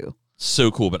pictures too.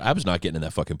 So cool, but I was not getting in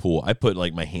that fucking pool. I put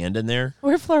like my hand in there.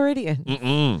 We're Floridians.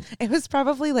 Mm-mm. It was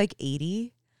probably like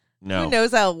 80. No. Who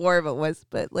knows how warm it was,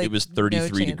 but like It was 33 no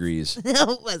chance. degrees.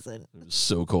 No, it wasn't. It was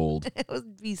so cold. It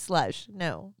would be slush.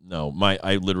 No. No, my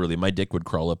dick would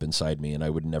crawl up inside me and I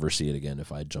would never see it again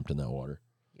if I jumped in that water.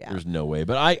 Yeah. There's no way.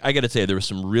 But I got to say, there was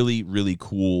some really, really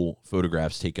cool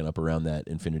photographs taken up around that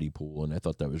infinity pool, and I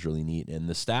thought that was really neat. And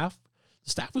the staff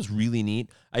was really neat.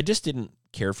 I just didn't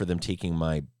care for them taking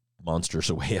my monsters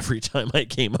away every time I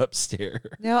came upstairs.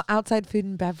 No, outside food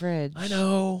and beverage. I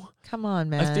know. Come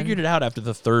on, man. I figured it out after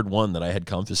the third one that I had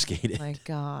confiscated. My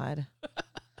God.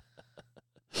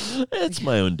 It's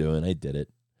my own doing. I did it.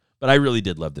 But I really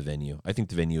did love the venue. I think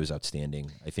the venue is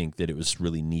outstanding. I think that it was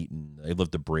really neat, and I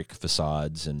loved the brick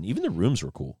facades, and even the rooms were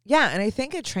cool. Yeah, and I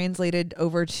think it translated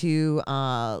over to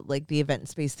like the event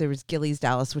space. There was Gillies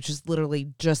Dallas, which is literally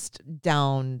just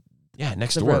down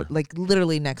next the door. road, like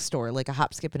literally next door, like a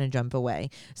hop, skip, and a jump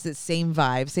away. So it's same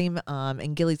vibe, same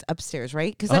and Gillies upstairs,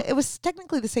 right? Because it was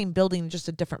technically the same building, just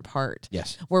a different part.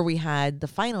 Yes. Where we had the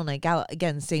final night gala,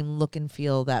 again, same look and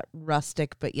feel, that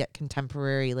rustic but yet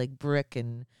contemporary, like brick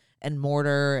and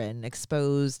mortar and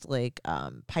exposed like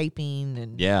piping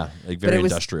and like very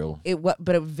industrial.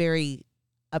 But it was very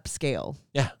upscale.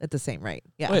 Yeah, at the same rate.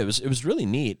 Yeah, well, it was really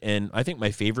neat, and I think my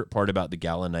favorite part about the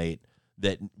gala night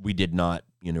that we did not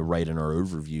write in our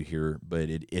overview here,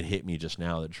 but it hit me just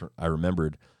now that I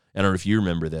remembered. I don't know if you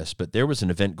remember this, but there was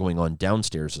an event going on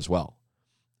downstairs as well,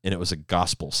 and it was a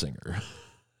gospel singer.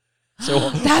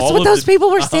 So that's what those people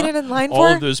were standing in line for?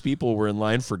 All of those people were in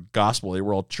line for gospel. They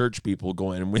were all church people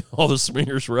going, and all the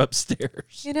swingers were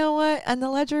upstairs. You know what? On the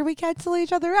ledger, we cancel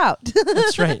each other out.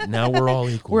 That's right. Now we're all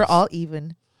equal. We're all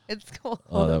even. It's cool.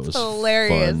 Oh, that was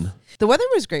hilarious. fun. The weather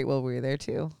was great while we were there,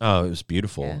 too. Oh, it was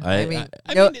beautiful. Yeah. I mean,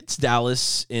 it's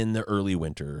Dallas in the early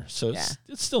winter, so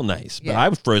it's still nice. But I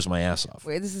froze my ass off.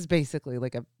 Wait, this is basically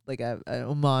like a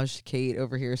homage to Kate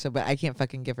over here. So, but I can't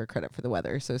fucking give her credit for the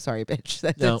weather. So sorry,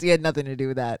 bitch. She had nothing to do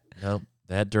with that. No,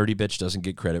 that dirty bitch doesn't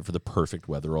get credit for the perfect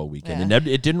weather all weekend, Yeah. and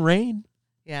it didn't rain.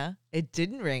 Yeah, it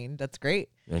didn't rain. That's great.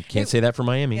 I can't say that for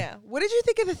Miami. Yeah. What did you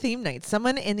think of the theme nights?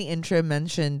 Someone in the intro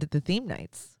mentioned the theme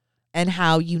nights and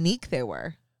how unique they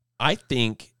were. I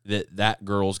think that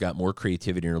girl's got more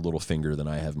creativity in her little finger than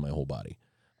I have in my whole body.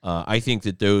 I think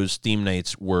that those theme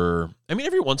nights were, I mean,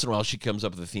 every once in a while she comes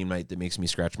up with a theme night that makes me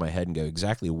scratch my head and go,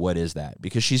 exactly what is that?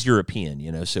 Because she's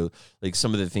European, so like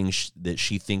some of the things that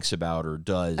she thinks about or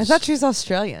does. I thought she was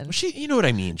Australian. You know what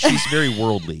I mean? She's very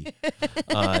worldly.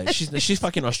 She's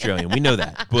fucking Australian. We know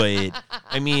that. But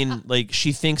I mean, like,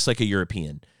 she thinks like a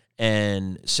European.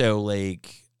 And so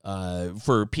like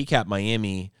for PCAP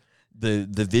Miami, the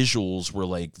visuals were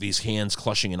like these hands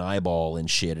clutching an eyeball and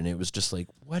shit, and it was just like,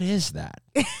 what is that?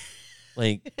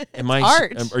 Like,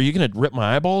 art. are you going to rip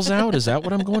my eyeballs out? Is that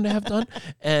what I'm going to have done?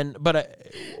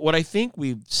 What I think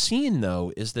we've seen,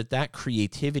 though, is that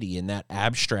creativity and that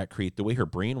abstract the way her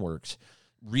brain works,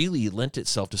 really lent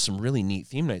itself to some really neat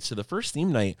theme nights. So the first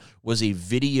theme night was a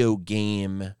video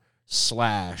game /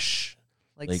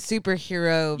 like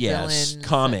superhero villains.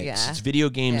 Comics. Yeah. It's video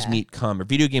games meet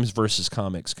video games versus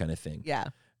comics kind of thing. Yeah.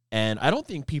 And I don't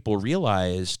think people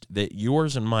realized that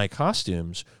yours and my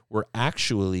costumes were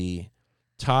actually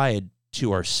tied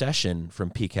to our session from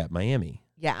PCAP Miami.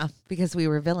 Yeah, because we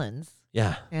were villains.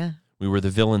 Yeah. Yeah. We were the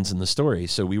villains in the story,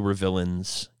 so we were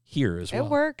villains here as well. It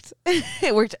worked.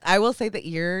 It worked. I will say that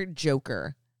your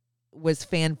Joker was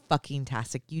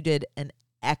fan-fucking-tastic. You did an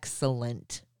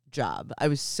excellent job. I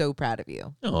was so proud of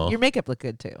you. Aww. Your makeup looked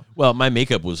good too. Well, my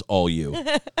makeup was all you.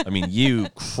 I mean, you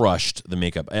crushed the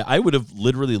makeup. I would have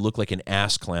literally looked like an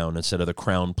ass clown instead of the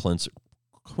Clown Prince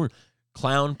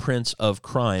of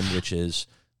Crime, which is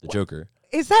the Joker.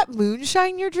 Is that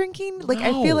moonshine you're drinking? Like,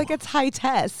 I feel like it's high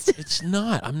test. It's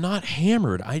not. I'm not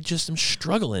hammered. I just am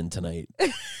struggling tonight.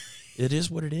 It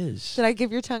is what it is. Did I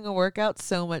give your tongue a workout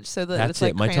so much so that That's it's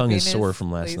like it. My tongue is cramping sore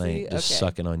from last lazy? night, just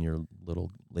sucking on your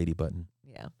little lady button.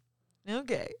 Yeah.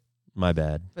 Okay. My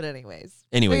bad. But anyways.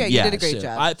 Anyway, So you did a great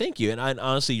job. Thank you. And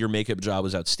honestly, your makeup job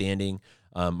was outstanding.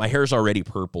 My hair's already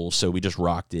purple, so we just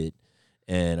rocked it.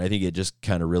 And I think it just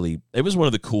kind of really, it was one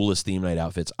of the coolest theme night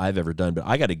outfits I've ever done. But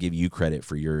I got to give you credit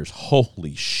for yours.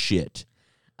 Holy shit.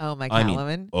 Oh, my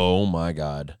Catwoman. God. Oh, my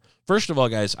God. First of all,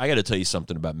 guys, I got to tell you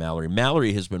something about Mallory.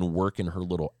 Mallory has been working her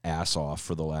little ass off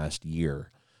for the last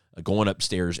year, going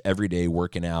upstairs every day,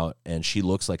 working out, and she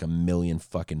looks like $1,000,000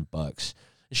 fucking bucks.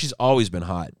 She's always been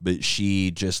hot, but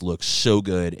she just looks so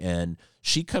good. And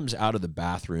she comes out of the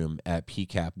bathroom at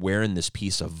PCAP wearing this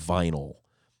piece of vinyl.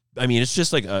 I mean, it's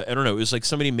just like, I don't know, it was like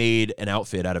somebody made an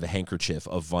outfit out of a handkerchief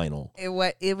of vinyl.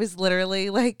 It was literally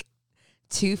like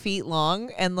 2 feet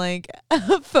long and like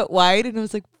a foot wide. And I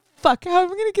was like, fuck, how am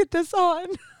I going to get this on?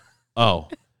 Oh,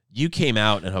 you came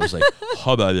out and I was like,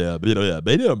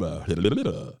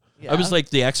 I was like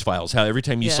the X-Files, how every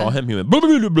time you saw him, he went,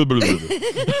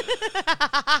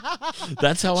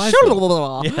 that's how I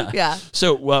felt. Yeah.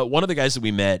 So one of the guys that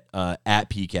we met at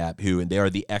PCAP, and they are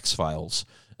the X-Files,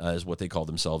 is what they call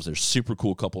themselves. They're a super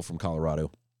cool couple from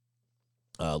Colorado.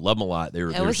 Love them a lot. They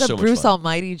were It was so a much Bruce fun.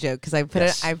 Almighty joke because I put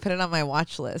it on my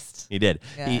watch list. He did.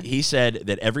 Yeah. He said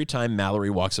that every time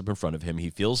Mallory walks up in front of him, he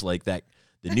feels like the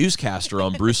newscaster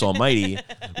on Bruce Almighty,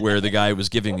 where the guy was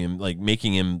giving him, like,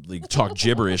 making him like talk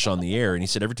gibberish on the air. And he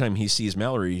said every time he sees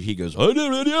Mallory, he goes, and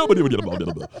it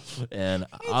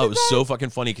was so fucking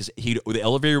funny because the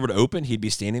elevator would open, he'd be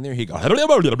standing there, he'd go,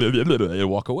 and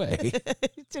walk away. He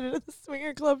did it at the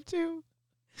Swinger Club too.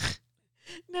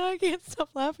 No, I can't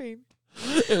stop laughing.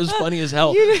 It was funny as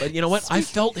hell. But you know what? I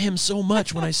felt him so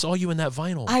much when I saw you in that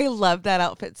vinyl. I loved that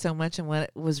outfit so much. And what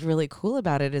was really cool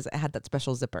about it is it had that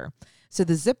special zipper. So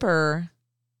the zipper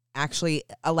actually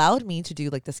allowed me to do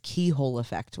like this keyhole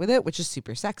effect with it, which is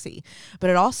super sexy. But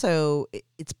it also,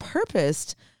 it's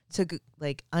purposed to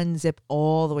like unzip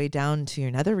all the way down to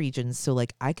your nether regions. So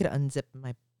like I could unzip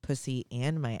my pussy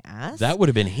and my ass. That would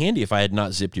have been handy if I had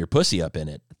not zipped your pussy up in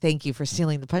it. Thank you for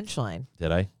stealing the punchline.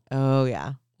 Did I? Oh,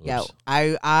 yeah. Oops. Yeah,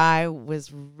 I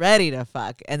was ready to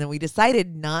fuck. And then we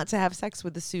decided not to have sex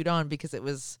with the suit on because it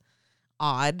was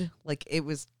odd. Like, it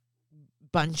was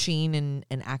bunching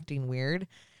and acting weird.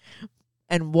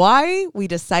 And why we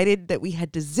decided that we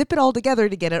had to zip it all together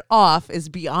to get it off is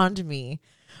beyond me.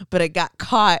 But it got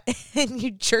caught, and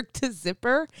you jerked the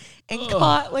zipper and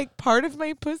caught, like, part of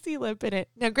my pussy lip in it.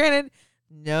 Now, granted,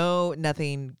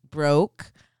 nothing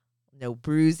broke. No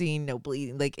bruising, no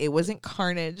bleeding. Like, it wasn't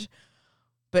carnage.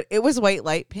 But it was white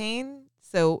light pain,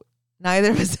 so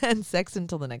neither of us had sex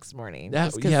until the next morning. I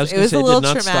was going to say, a it little did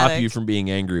not traumatic. stop you from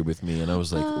being angry with me, and I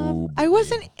was like, oh. I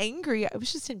wasn't angry. I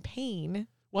was just in pain.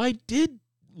 Well, I did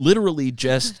literally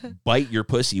just bite your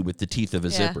pussy with the teeth of a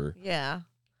zipper. Yeah.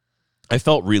 I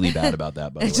felt really bad about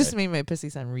that, by the way. It just made my pussy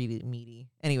sound really meaty.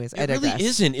 Anyways, I It digress. really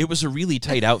isn't. It was a really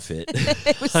tight outfit.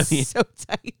 It was so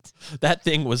tight. That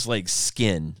thing was like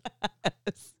skin.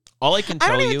 All I can tell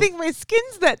I don't you. even think my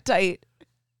skin's that tight.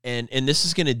 And this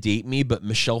is going to date me, but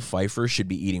Michelle Pfeiffer should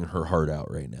be eating her heart out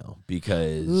right now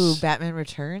because... Ooh, Batman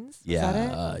Returns? Yeah, Is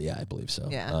that it? yeah, I believe so.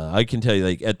 Yeah. I can tell you,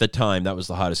 like, at the time, that was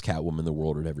the hottest Catwoman the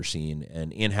world had ever seen,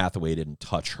 and Anne Hathaway didn't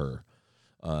touch her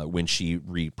when she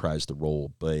reprised the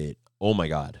role, but oh my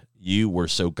God, you were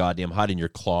so goddamn hot in your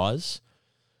claws.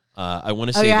 I want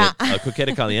to say that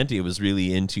Coqueta Caliente was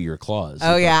really into your claws.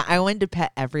 Oh, yeah. I wanted to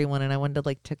pet everyone, and I wanted to,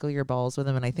 like, tickle your balls with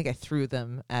them, and I think I threw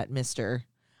them at Mr.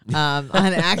 On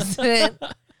accident.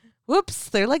 Whoops,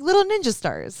 they're like little ninja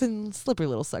stars and slippery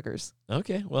little suckers.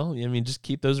 Okay, well, I mean, just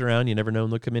keep those around. You never know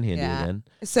when they'll come in handy again.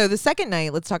 So the second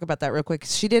night, let's talk about that real quick.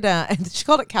 She did she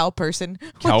called it cow person.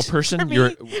 Cow person?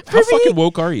 How fucking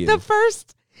woke are you? The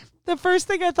first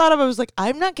thing I thought of, I was like,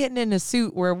 I'm not getting in a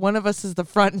suit where one of us is the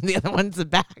front and the other one's the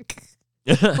back.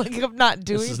 Like, I'm not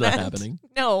doing that. This is not happening.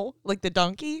 No, like the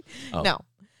donkey. Oh. No,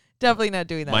 definitely not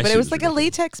doing that. My but suit it was was like a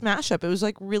latex mashup. It was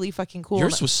like really fucking cool.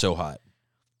 Yours was so hot.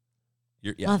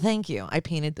 Well, thank you. I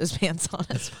painted those pants on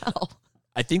as well.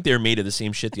 I think they're made of the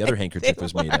same shit the other handkerchief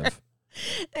was made of.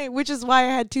 Which is why I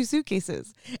had 2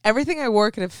 suitcases. Everything I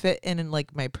wore could have fit in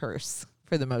like my purse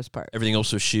for the most part. Everything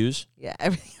else was shoes? Yeah,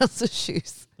 everything else was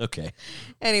shoes. Okay.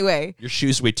 Anyway. Your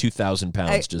shoes weigh 2,000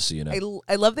 pounds, just so you know.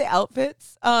 I love the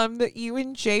outfits that you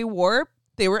and Jay wore.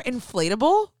 They were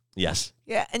inflatable. Yes.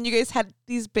 Yeah, and you guys had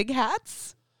these big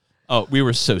hats. Oh, we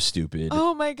were so stupid.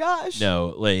 Oh my gosh.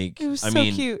 No, like, it was I so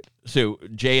mean, cute. So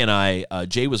Jay and I,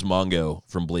 Jay was Mongo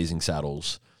from Blazing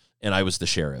Saddles, and I was the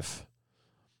sheriff.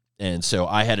 And so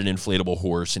I had an inflatable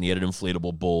horse, and he had an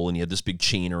inflatable bull, and he had this big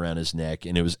chain around his neck,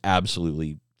 and it was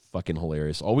absolutely fucking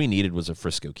hilarious. All we needed was a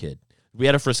Frisco Kid. If we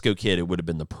had a Frisco Kid, it would have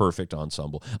been the perfect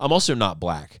ensemble. I'm also not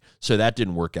black, so that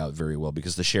didn't work out very well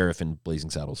because the sheriff in Blazing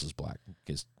Saddles is black.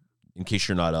 Because in case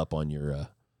you're not up on your,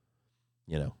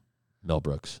 Mel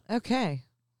Brooks. Okay.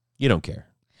 You don't care.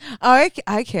 Oh,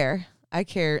 I care. I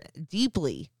care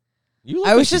deeply.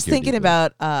 I was just thinking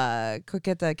about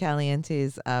Coqueta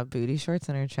Caliente's booty shorts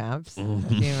and her chaps. Do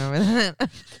you remember that?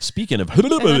 Speaking of...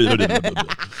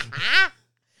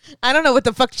 I don't know what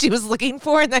the fuck she was looking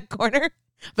for in that corner,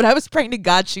 but I was praying to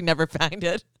God she never found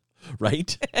it.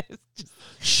 Right?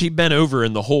 She bent over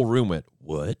and the whole room went,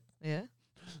 what? Yeah.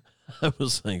 I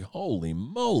was like, holy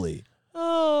moly.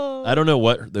 Oh. I don't know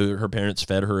what her parents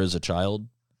fed her as a child.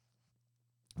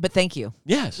 But thank you.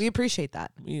 Yes. We appreciate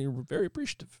that. We're very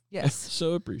appreciative. Yes.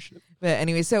 So appreciative. But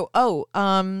anyway, so,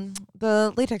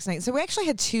 the latex night. So we actually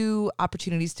had 2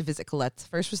 opportunities to visit Colette's.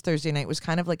 First was Thursday night, was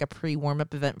kind of like a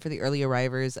pre-warm-up event for the early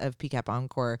arrivers of PCAP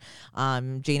Encore.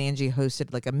 Jay and Angie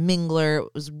hosted like a mingler.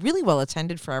 It was really well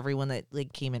attended for everyone that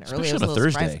like came in early. Especially on a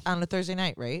Thursday. On a Thursday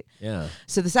night, right? Yeah.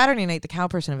 So the Saturday night, the cow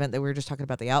person event that we were just talking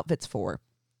about the outfits for.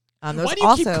 Why do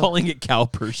you keep calling it cow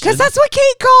person? Because that's what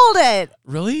Kate called it.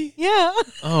 Really? Yeah.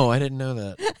 Oh, I didn't know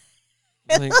that.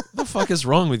 Like, what the fuck is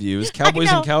wrong with you? It's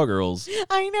cowboys and cowgirls.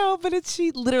 I know, but it's she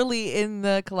literally in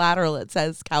the collateral. It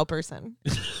says cow person.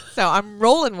 So I'm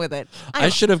rolling with it. I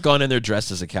should have gone in there dressed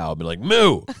as a cow and been like,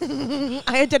 moo.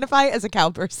 I identify as a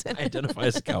cow person. I identify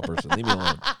as a cow person. Leave me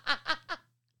alone.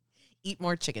 Eat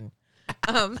more chicken.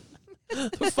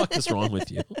 The fuck is wrong with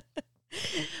you?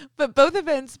 But both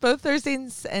events, both Thursday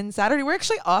and Saturday, we're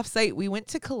actually off-site. We went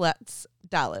to Colette's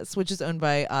Dallas, which is owned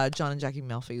by John and Jackie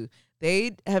Melfi.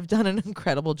 They have done an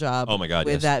incredible job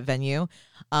with that venue.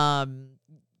 Top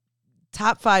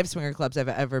 5 swinger clubs I've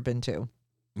ever been to.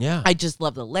 Yeah. I just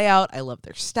love the layout. I love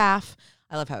their staff.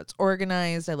 I love how it's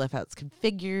organized. I love how it's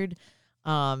configured.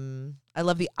 I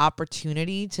love the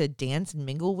opportunity to dance and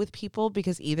mingle with people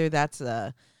because either that's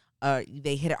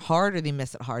they hit it hard or they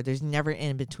miss it hard. There's never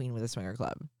in between with a swinger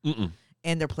club. Mm-mm.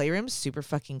 And their playroom's super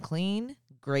fucking clean.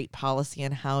 Great policy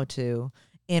on how to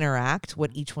interact,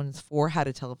 what each one's for, how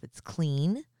to tell if it's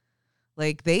clean.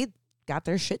 Like, they got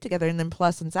their shit together. And then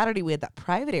plus on Saturday, we had that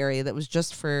private area that was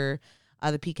just for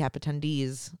the PCAP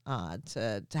attendees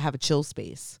to have a chill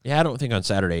space. Yeah, I don't think on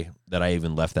Saturday that I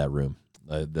even left that room,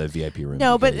 the VIP room.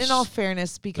 No, but in all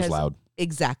fairness, because it was loud.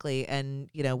 Exactly.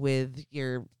 And, with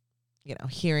your,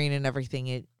 hearing and everything,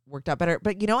 it worked out better.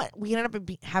 But you know what? We ended up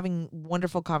having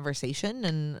wonderful conversation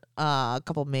and a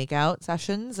couple makeout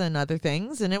sessions and other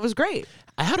things, and it was great.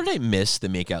 How did I miss the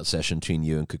makeout session between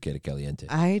you and Coqueta Caliente?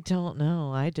 I don't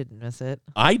know. I didn't miss it.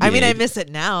 I did. I mean, I miss it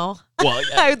now. Well,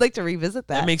 I would like to revisit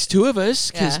that. That makes 2 of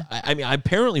us, because Yeah. I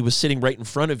apparently was sitting right in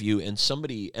front of you, and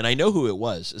somebody, and I know who it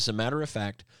was. As a matter of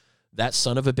fact, that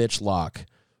son of a bitch Locke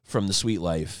from The Sweet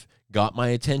Life got my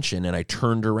attention, and I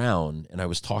turned around and I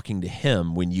was talking to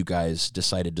him when you guys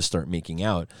decided to start making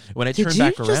out. When I turned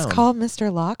back around, Did you just call Mr.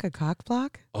 Locke a cock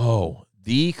block? Oh,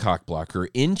 the cock blocker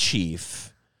in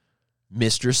chief,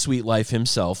 Mr. Sweet Life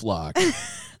himself, Locke. He's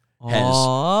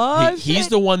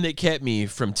the one that kept me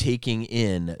from taking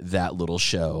in that little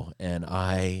show, and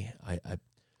I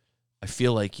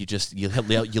feel like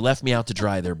you left me out to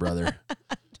dry there, brother.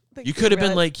 You could have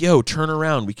been like, yo, turn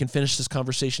around. We can finish this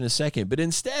conversation in a second. But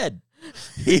instead,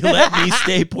 he let me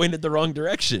stay pointed the wrong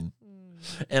direction.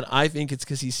 And I think it's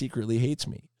because he secretly hates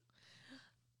me.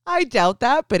 I doubt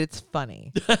that, but it's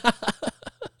funny.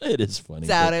 It is funny.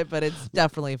 Doubt it, but it's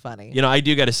definitely funny. You know, I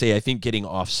do got to say, I think getting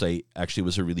off-site actually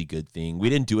was a really good thing. We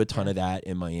didn't do a ton of that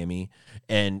in Miami,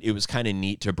 and it was kind of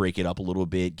neat to break it up a little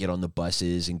bit, get on the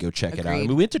buses and go check it out. And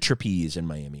we went to Trapeze in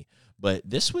Miami, but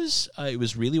this was, it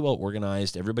was really well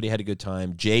organized. Everybody had a good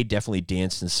time. Jay definitely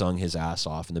danced and sung his ass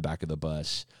off in the back of the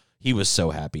bus. He was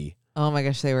so happy. Oh my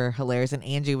gosh, they were hilarious. And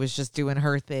Angie was just doing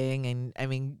her thing and, I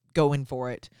mean, going for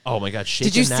it. Oh my God,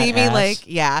 did you see me? Like,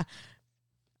 yeah.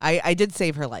 I did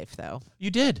save her life, though. You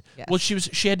did? Yes. Well,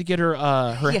 she had to get her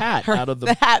hat out of the...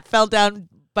 The hat fell down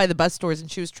by the bus doors,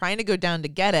 and she was trying to go down to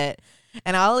get it.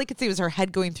 And all I could see was her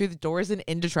head going through the doors and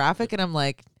into traffic. And I'm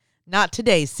like, not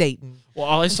today, Satan. Well,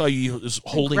 all I saw you was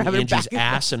holding Angie's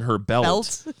ass and her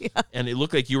belt. Yeah. And it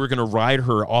looked like you were going to ride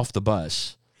her off the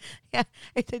bus. Yeah,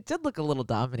 it did look a little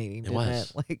dominating, didn't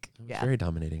it? Like, it was very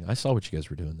dominating. I saw what you guys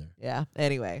were doing there. Yeah,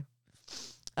 anyway.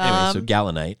 So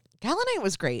Gala Night. Gala Night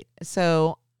was great.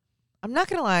 So I'm not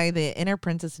going to lie, the inner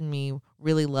princess in me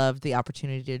really loved the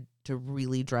opportunity to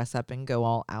really dress up and go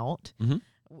all out. Mm-hmm.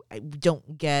 I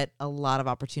don't get a lot of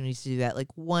opportunities to do that. Like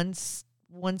once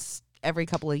every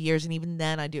couple of years, and even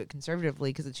then I do it conservatively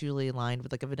because it's usually aligned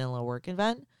with like a vanilla work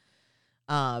event.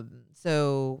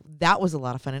 So that was a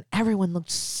lot of fun, and everyone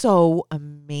looked so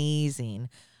amazing.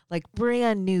 Like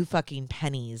brand new fucking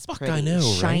pennies. Fuck, pretty, I know,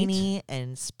 right? shiny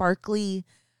and sparkly.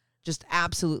 Just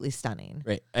absolutely stunning.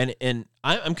 Right. And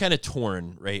I'm kind of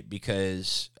torn, right?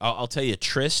 Because I'll tell you,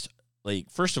 Trist, like,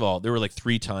 first of all, there were like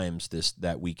 3 times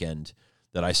that weekend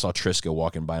that I saw Trist go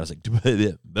walking by, and I was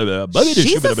like,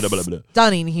 she's a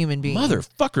stunning human being.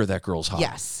 Motherfucker, that girl's hot.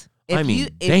 Yes. Damn.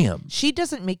 If she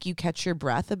doesn't make you catch your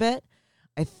breath a bit,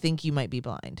 I think you might be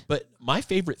blind. But my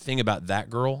favorite thing about that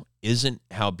girl isn't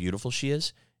how beautiful she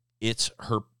is. It's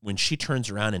her, when she turns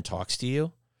around and talks to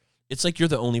you, it's like you're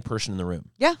the only person in the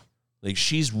room. Yeah. Like,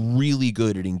 she's really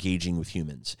good at engaging with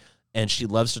humans, and she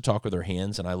loves to talk with her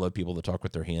hands, and I love people that talk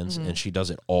with their hands, and she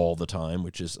does it all the time,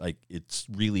 which is like, it's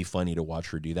really funny to watch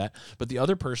her do that. But the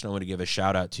other person I want to give a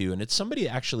shout out to, and it's somebody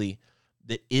actually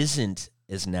that isn't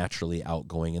as naturally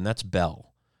outgoing, and that's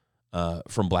Belle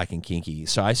from Black and Kinky.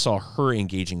 So I saw her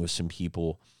engaging with some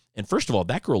people, and first of all,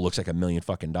 that girl looks like $1 million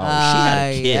fucking dollars. She had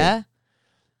a kid. Yeah.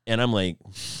 And I'm like,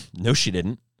 no, she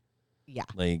didn't. Yeah.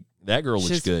 Like, that girl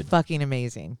looks good. Fucking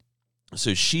amazing.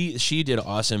 So she did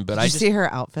awesome, but Did you see her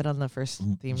outfit on the first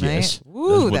theme yes. night?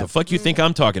 Ooh, what the fuck you think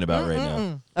I'm talking about right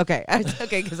now? Okay,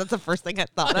 because that's the first thing I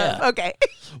thought of. Okay.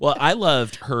 Well, I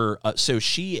loved her. So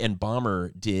she and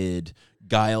Bomber did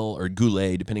Guile or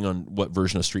Goulet, depending on what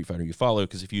version of Street Fighter you follow.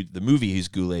 Because the movie, he's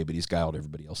Goulet, but he's guiled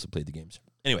everybody else that played the games.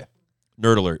 Anyway,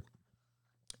 nerd alert.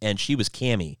 And she was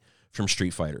Cammy from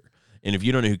Street Fighter. And if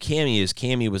you don't know who Cammy is,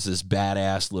 Cammy was this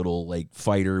badass little like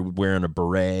fighter wearing a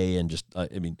beret and just,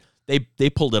 They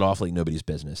pulled it off like nobody's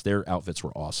business. Their outfits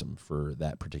were awesome for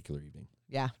that particular evening.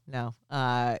 Yeah, no,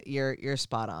 you're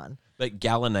spot on. But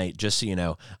Gala Night, just so you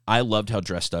know, I loved how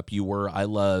dressed up you were. I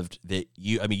loved that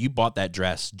you bought that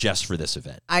dress just for this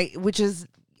event. Which is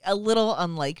a little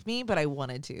unlike me, but I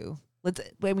wanted to.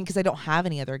 Because I don't have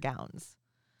any other gowns.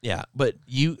 Yeah, but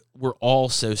you were all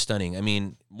so stunning. I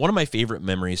mean, one of my favorite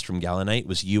memories from Gala Night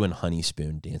was you and Honey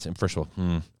Spoon dancing. First of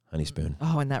all, Honey Spoon.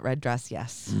 Oh, in that red dress,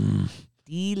 yes.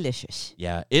 Delicious.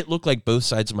 Yeah, it looked like both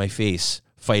sides of my face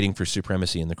fighting for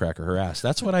supremacy in the crack of her ass.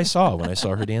 That's what I saw when I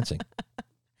saw her dancing.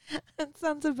 That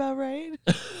sounds about right.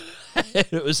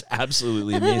 It was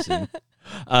absolutely amazing.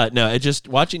 No, just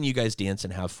watching you guys dance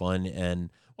and have fun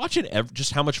and watching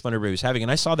just how much fun everybody was having.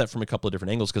 And I saw that from a couple of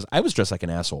different angles because I was dressed like an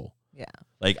asshole. Yeah.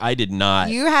 Like, I did not.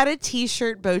 You had a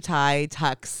t-shirt, bow tie,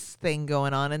 tux thing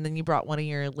going on, and then you brought one of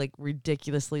your like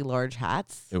ridiculously large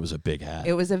hats. It was a big hat.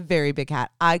 It was a very big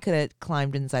hat. I could have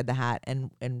climbed inside the hat and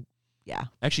yeah.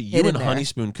 Actually, you and Honey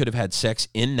Spoon could have had sex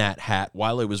in that hat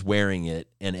while I was wearing it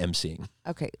and emceeing.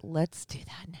 Okay, let's do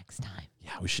that next time.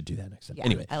 Yeah, we should do that next time. Yeah,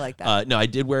 anyway, I like that. No, I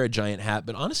did wear a giant hat,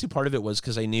 but honestly, part of it was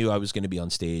because I knew I was going to be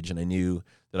on stage, and I knew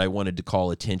that I wanted to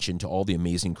call attention to all the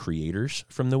amazing creators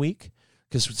from the week.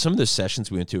 Because some of those sessions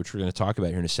we went to, which we're going to talk about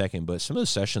here in a second, but some of those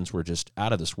sessions were just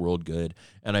out of this world good.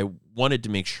 And I wanted to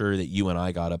make sure that you and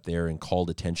I got up there and called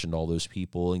attention to all those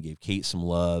people and gave Kate some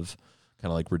love,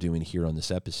 kind of like we're doing here on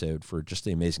this episode, for just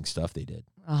the amazing stuff they did.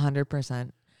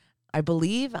 100%. I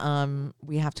believe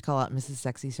we have to call out Mrs.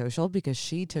 Sexy Social because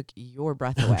she took your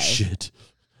breath away. Oh, shit.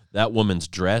 That woman's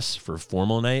dress for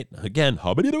formal night, again,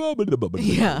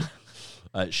 yeah.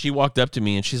 She walked up to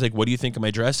me and she's like, "What do you think of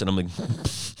my dress?" And I'm like,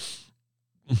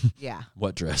 yeah.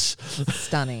 What dress?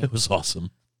 Stunning. It was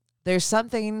awesome. There's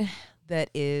something that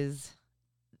is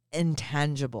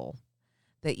intangible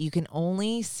that you can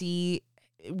only see,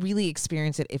 really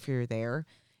experience it if you're there.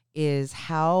 is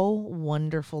how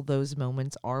wonderful those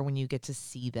moments are when you get to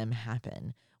see them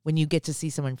happen, when you get to see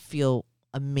someone feel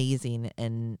amazing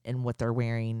in what they're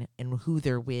wearing and who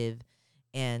they're with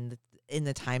and in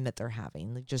the time that they're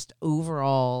having. Like, just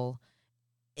overall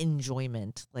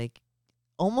enjoyment, like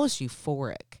almost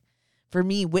euphoric. For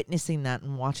me, witnessing that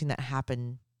and watching that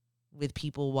happen with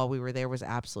people while we were there was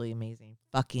absolutely amazing.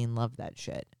 Fucking love that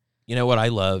shit. You know what I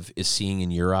love is seeing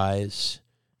in your eyes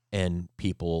and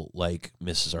people like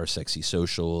Mrs. Our Sexy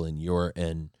Social and your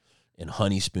and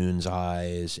Honey Spoon's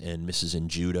eyes and Mrs. and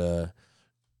Judah,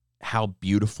 how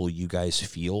beautiful you guys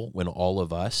feel when all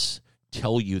of us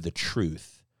tell you the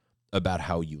truth about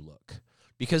how you look.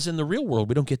 Because in the real world,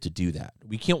 we don't get to do that.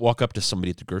 We can't walk up to somebody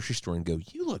at the grocery store and go,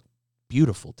 "You look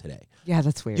beautiful today." Yeah,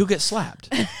 that's weird. You'll get slapped.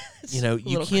 You know,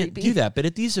 you can't creepy. do that. But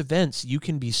at these events, you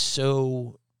can be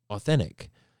so authentic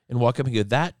and walk up and go,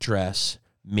 "That dress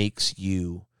makes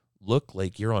you look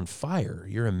like you're on fire.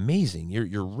 You're amazing.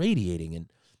 You're radiating,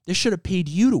 and they should have paid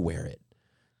you to wear it."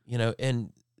 You know,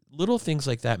 and little things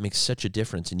like that make such a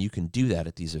difference, and you can do that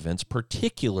at these events,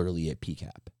 particularly at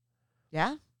PCAP.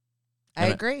 Yeah, I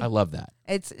agree. I love that.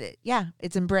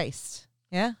 It's embraced.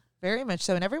 Yeah, very much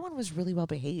so. And everyone was really well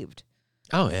behaved.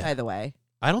 Oh, yeah. By the way,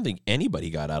 I don't think anybody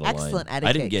got out of line. Excellent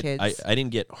etiquette, kids. I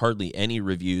didn't get hardly any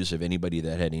reviews of anybody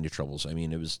that had any troubles. I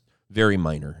mean, it was very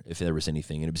minor, if there was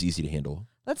anything, and it was easy to handle.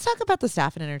 Let's talk about the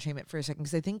staff and entertainment for a second,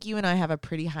 because I think you and I have a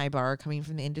pretty high bar coming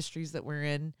from the industries that we're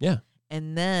in. Yeah.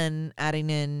 And then adding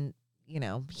in,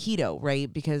 Hito,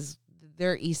 right? Because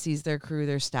their ECs, their crew,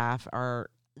 their staff are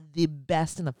the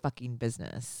best in the fucking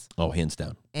business. Oh, hands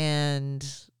down. And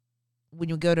when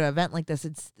you go to an event like this,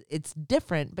 it's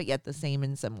different, but yet the same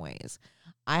in some ways.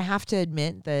 I have to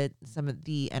admit that some of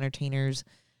the entertainers,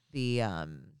 the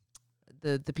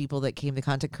people that came, the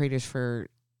content creators for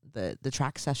the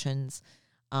track sessions,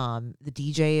 the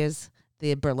DJs,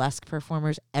 the burlesque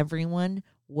performers, everyone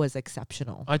was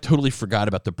exceptional. I totally forgot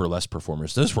about the burlesque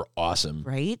performers. Those were awesome.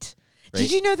 Right?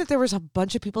 Did you know that there was a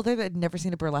bunch of people there that had never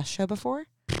seen a burlesque show before?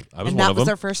 I was and one that of was them.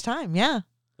 their first time. Yeah.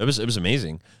 It was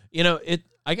amazing.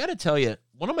 I got to tell you,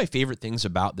 one of my favorite things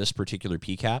about this particular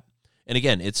PCAP, and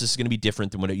again, this is going to be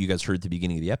different than what you guys heard at the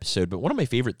beginning of the episode, but one of my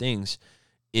favorite things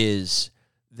is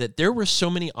that there were so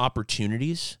many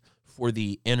opportunities for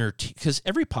the because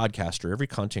every podcaster, every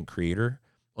content creator,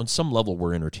 on some level,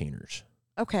 were entertainers.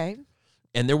 Okay.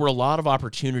 And there were a lot of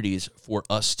opportunities for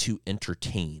us to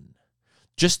entertain,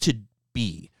 just to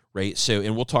be, right? So,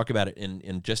 and we'll talk about it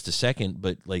in just a second,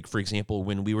 but like, for example,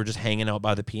 when we were just hanging out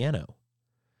by the piano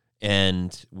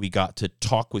and we got to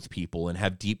talk with people and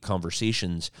have deep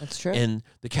conversations. That's true. And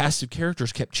the cast of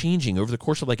characters kept changing over the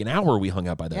course of like an hour. We hung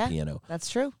out by that piano. That's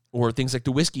true. Or things like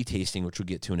the whiskey tasting, which we'll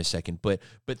get to in a second. But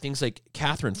things like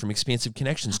Catherine from Expansive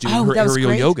Connections doing her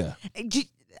aerial yoga.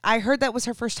 I heard that was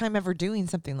her first time ever doing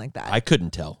something like that. I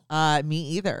couldn't tell. Me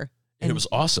either. And it was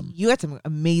awesome. You had some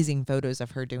amazing photos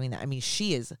of her doing that. I mean,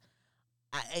 she is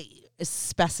a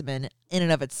specimen in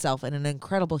and of itself and an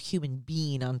incredible human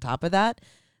being on top of that.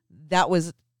 That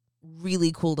was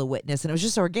really cool to witness, and it was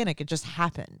just organic. It just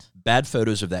happened. Bad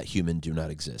photos of that human do not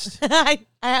exist. I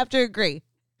have to agree.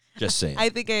 Just saying. I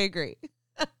think I agree.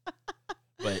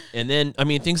 And then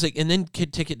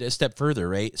take it a step further,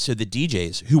 right? So the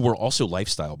DJs, who were also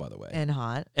lifestyle, by the way. And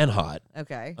hot.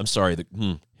 Okay. I'm sorry.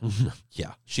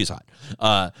 Yeah, she's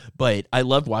hot. But I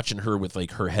loved watching her with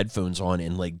like her headphones on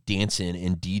and like dancing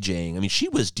and DJing. I mean, she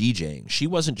was DJing. She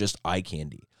wasn't just eye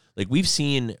candy. Like, we've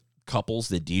seen couples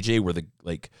that DJ where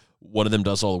one of them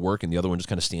does all the work and the other one just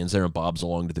kind of stands there and bobs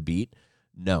along to the beat.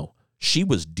 No, she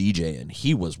was DJing.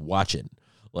 He was watching.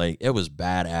 Like, it was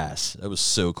badass. It was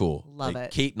so cool. Love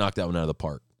it. Kate knocked that one out of the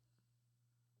park.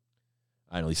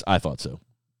 At least I thought so.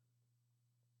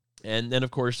 And then,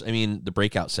 of course, I mean, the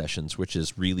breakout sessions, which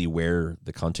is really where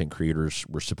the content creators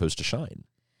were supposed to shine.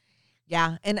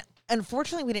 Yeah, and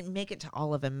unfortunately, we didn't make it to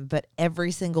all of them, but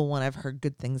every single one I've heard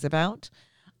good things about.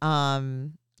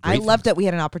 I love that we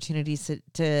had an opportunity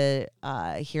to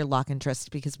hear Lock and Trust,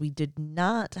 because we did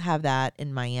not have that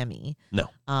in Miami. No.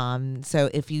 So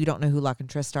if you don't know who Lock and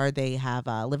Trust are, they have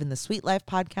Living the Sweet Life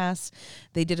podcast.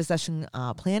 They did a session,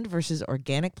 Planned versus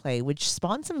Organic Play, which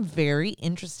spawned some very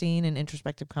interesting and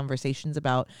introspective conversations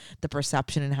about the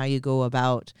perception and how you go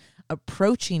about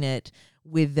approaching it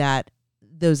with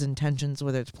those intentions,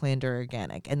 whether it's planned or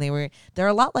organic. And they're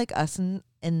a lot like us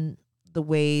in the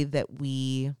way that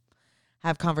we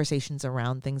have conversations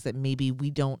around things that maybe we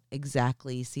don't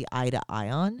exactly see eye to eye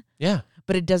on. Yeah.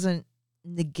 But it doesn't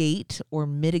negate or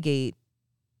mitigate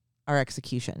our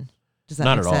execution. Does that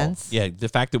Not make at sense? all. Yeah. The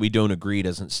fact that we don't agree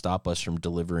doesn't stop us from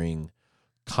delivering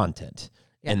content.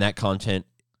 Yeah. And that content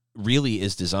really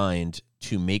is designed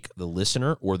to make the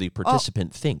listener or the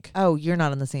participant think. Oh, you're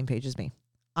not on the same page as me.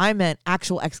 I meant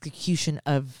actual execution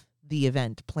of the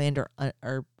event, planned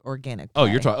or organic. Oh,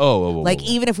 you're talking. Like,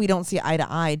 even if we don't see eye to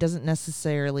eye, it doesn't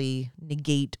necessarily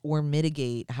negate or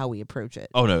mitigate how we approach it.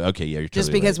 Oh, no. Okay. Yeah. You're just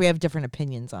totally because right. we have different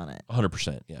opinions on it.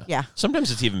 100%. Yeah. Yeah.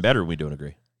 Sometimes it's even better when we don't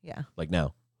agree. Yeah. Like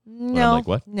now. No. When I'm like,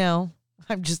 what? No.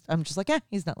 I'm just like,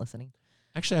 he's not listening.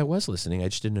 Actually, I was listening. I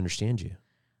just didn't understand you.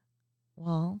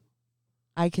 Well,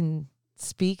 I can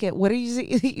speak it. What do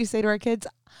you say to our kids?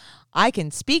 I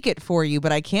can speak it for you,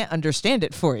 but I can't understand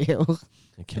it for you.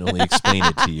 I can only explain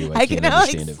it to you. I can't can only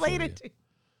understand explain it for it you.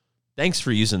 Thanks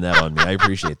for using that on me. I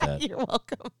appreciate that. You're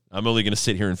welcome. I'm only going to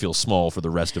sit here and feel small for the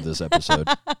rest of this episode.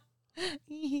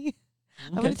 I'm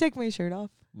going to take my shirt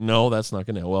off. No, that's not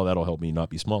going to. Well, that'll help me not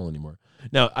be small anymore.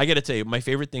 Now, I got to tell you, my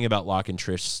favorite thing about Locke and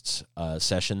Trist's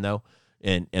session, though,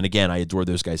 and again, I adore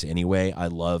those guys anyway. I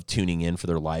love tuning in for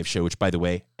their live show, which, by the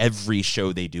way, every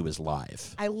show they do is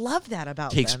live. I love that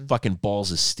about Takes them. fucking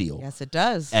balls of steel. Yes, it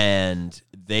does. And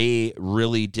they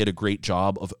really did a great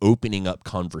job of opening up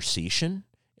conversation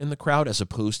in the crowd as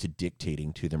opposed to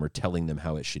dictating to them or telling them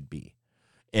how it should be.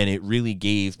 And it really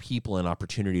gave people an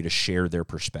opportunity to share their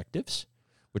perspectives,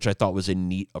 which I thought was a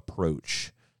neat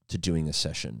approach to doing a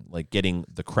session, like getting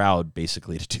the crowd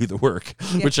basically to do the work,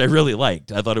 which I really liked.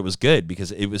 I thought it was good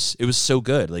because it was so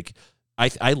good. Like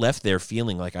I left there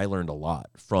feeling like I learned a lot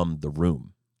from the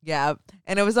room. Yeah.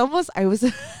 And it was almost, I was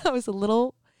a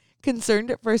little concerned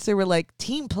at first. They were like,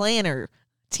 team planner.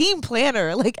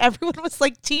 Like everyone was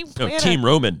like team planner. No, Team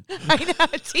Roman. I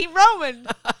know, Team Roman.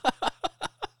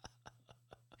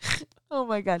 Oh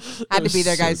my God. Had to be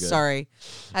there, guys. So Sorry.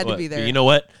 Had to be there. But you know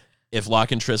what? If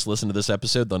Locke and Trist listen to this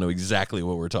episode, they'll know exactly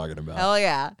what we're talking about. Hell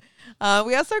yeah.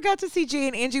 We also got to see Jay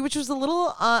and Angie, which was a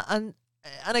little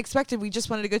unexpected. We just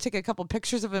wanted to go take a couple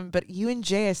pictures of him. But you and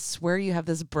Jay, I swear you have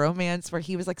this bromance where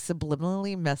he was like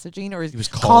subliminally messaging or he was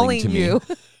calling to me. you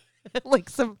like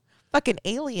some fucking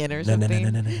alien or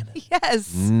something. No.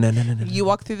 Yes. No. You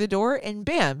walk through the door and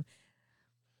bam.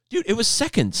 Dude, it was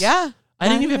seconds. Yeah. I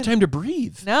didn't even have time to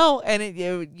breathe. No, and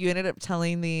you ended up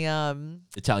telling the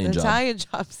Italian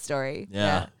job story.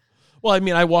 Yeah. Well, I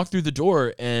mean, I walked through the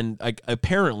door, and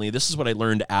apparently, this is what I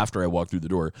learned after I walked through the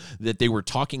door, that they were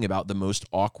talking about the most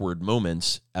awkward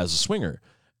moments as a swinger.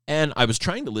 And I was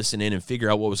trying to listen in and figure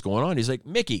out what was going on. He's like,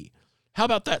 Mickey, how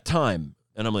about that time?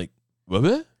 And I'm like, what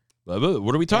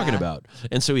are we talking about?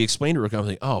 And so he explained to Rick, I was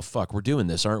like, oh, fuck, we're doing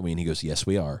this, aren't we? And he goes, yes,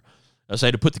 we are. So I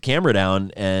had to put the camera down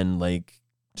and, like,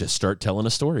 just start telling a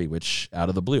story, which out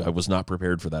of the blue, I was not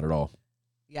prepared for that at all.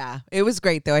 Yeah, it was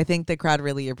great though. I think the crowd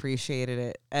really appreciated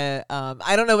it.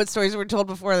 I don't know what stories were told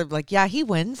before. They're like, yeah, he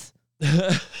wins.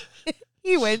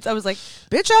 He wins. I was like,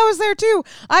 bitch, I was there too.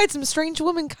 I had some strange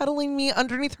woman cuddling me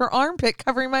underneath her armpit,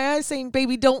 covering my eyes, saying,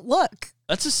 baby, don't look.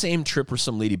 That's the same trip where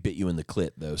some lady bit you in the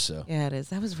clit though. So yeah, it is.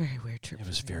 That was a very weird trip. It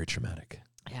was very traumatic.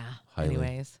 Yeah.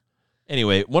 Highly.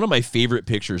 Anyway, one of my favorite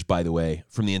pictures, by the way,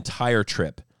 from the entire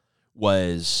trip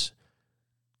was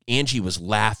Angie was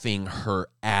laughing her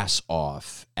ass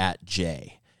off at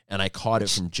Jay. And I caught it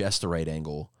from just the right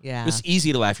angle. Yeah. It's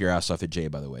easy to laugh your ass off at Jay,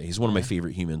 by the way. He's one of my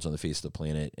favorite humans on the face of the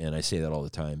planet. And I say that all the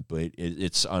time, but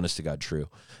it's honest to God true.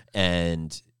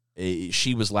 And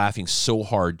she was laughing so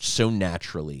hard, so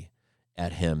naturally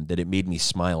at him that it made me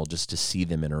smile just to see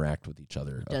them interact with each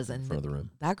other in front of the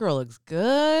room. That girl looks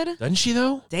good. Doesn't she,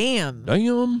 though? Damn.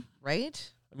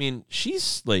 Right? I mean,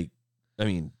 she's like,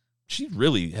 she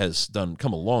really has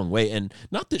come a long way, and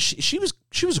not that she was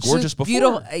gorgeous before.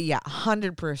 Beautiful, yeah,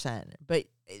 100%. But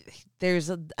there's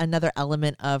another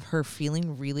element of her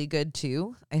feeling really good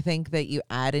too. I think that you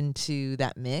add into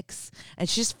that mix, and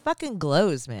she just fucking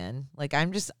glows, man. Like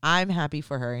I'm happy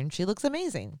for her, and she looks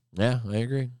amazing. Yeah, I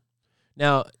agree.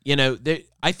 Now,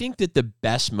 I think that the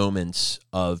best moments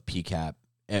of PCAP,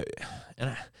 and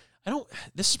I don't,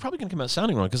 this is probably going to come out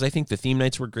sounding wrong because I think the theme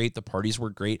nights were great. The parties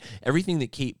were great. Everything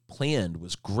that Kate planned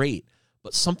was great,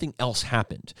 but something else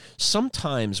happened.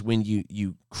 Sometimes when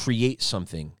you create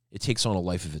something, it takes on a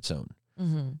life of its own.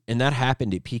 Mm-hmm. And that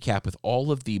happened at PCAP with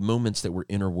all of the moments that were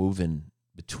interwoven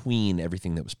between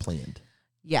everything that was planned.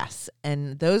 Yes.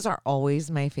 And those are always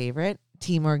my favorite.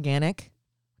 Team Organic.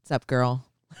 What's up, girl?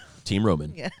 Team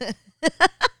Roman. Yeah.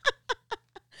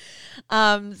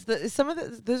 Those are some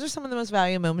of the most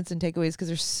valuable moments and takeaways because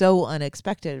they're so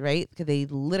unexpected, right? Because they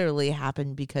literally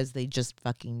happened because they just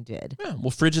fucking did. Yeah,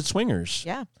 well, Frigid Swingers.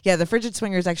 Yeah. The Frigid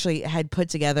Swingers actually had put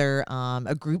together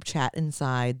a group chat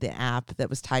inside the app that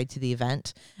was tied to the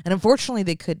event. And unfortunately,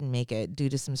 they couldn't make it due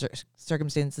to some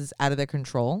circumstances out of their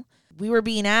control. We were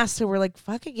being asked, so we're like,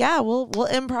 fuck it, yeah, we'll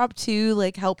impromptu,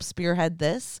 like, help spearhead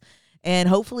this. And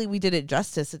hopefully we did it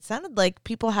justice. It sounded like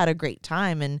people had a great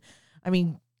time. And I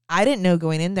mean, I didn't know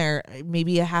going in there,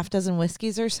 maybe a half dozen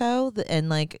whiskeys or so. And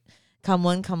like, come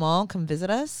one, come all, come visit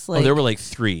us. Like, there were like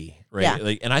 3, right? Yeah.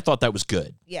 Like, and I thought that was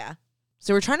good. Yeah.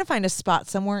 So we're trying to find a spot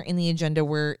somewhere in the agenda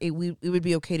where it would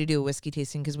be okay to do a whiskey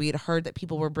tasting, because we had heard that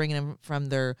people were bringing them from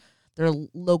their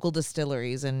local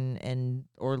distilleries and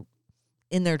or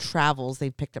in their travels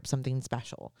they've picked up something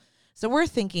special. So we're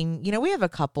thinking, we have a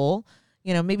couple,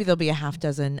 maybe there'll be a half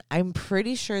dozen. I'm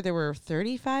pretty sure there were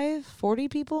 35, 40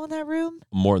 people in that room.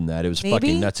 More than that. It was Maybe?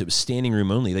 fucking nuts. It was standing room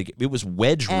only. Like, it was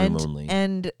wedge room only.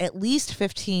 And at least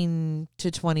 15 to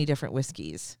 20 different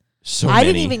whiskeys. So I many.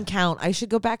 didn't even count. I should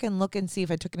go back and look and see if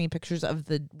I took any pictures of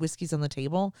the whiskeys on the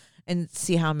table and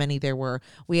see how many there were.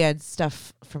 We had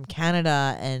stuff from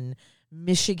Canada and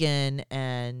Michigan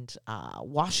and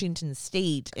Washington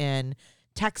State and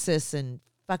Texas and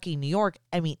fucking New York.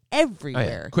 I mean,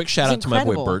 everywhere. Quick shout out to my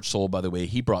boy incredible. Birch Soul, by the way.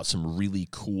 He brought some really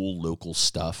cool local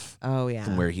stuff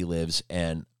from where he lives.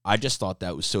 And I just thought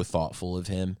that was so thoughtful of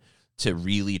him to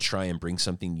really try and bring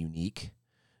something unique.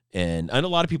 And a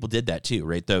lot of people did that too,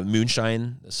 right? The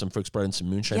moonshine, some folks brought in some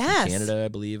moonshine from Canada, I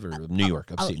believe, or New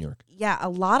York, upstate New York. Yeah, a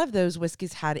lot of those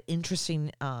whiskeys had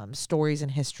interesting stories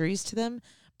and histories to them.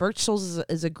 Birch Souls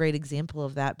is a great example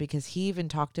of that, because he even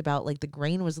talked about like the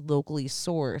grain was locally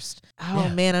sourced. Oh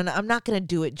man, I'm not going to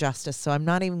do it justice, so I'm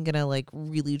not even going to like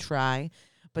really try.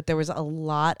 But there was a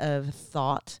lot of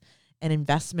thought and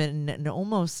investment and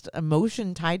almost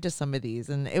emotion tied to some of these.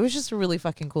 And it was just a really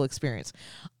fucking cool experience.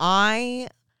 I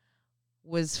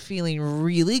was feeling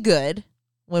really good.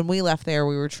 When we left there,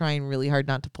 we were trying really hard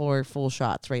not to pour full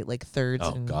shots, right? Like thirds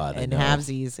and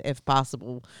halvesies if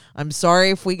possible. I'm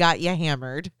sorry if we got you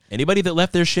hammered. Anybody that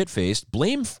left their shit-faced,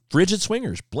 blame Frigid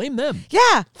Swingers. Blame them.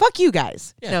 Yeah, fuck you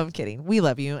guys. Yeah. No, I'm kidding. We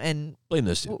love you. And blame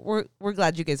those two. We're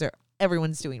glad you guys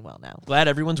everyone's doing well now. Glad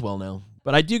everyone's well now.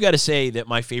 But I do got to say that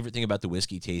my favorite thing about the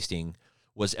whiskey tasting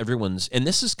was everyone's, and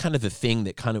this is kind of the thing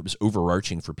that kind of was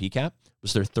overarching for PCAP,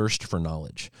 was their thirst for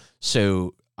knowledge.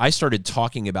 So I started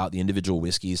talking about the individual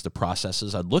whiskeys, the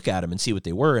processes. I'd look at them and see what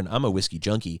they were, and I'm a whiskey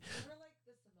junkie.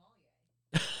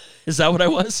 Is that what I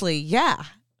was? Honestly, yeah.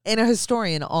 And a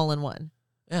historian all in one.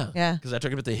 Yeah. Because I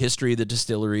talked about the history of the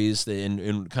distilleries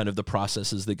and kind of the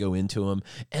processes that go into them.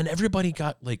 And everybody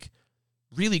got like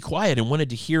really quiet and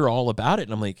wanted to hear all about it.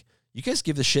 And I'm like, you guys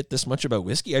give a shit this much about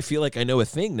whiskey? I feel like I know a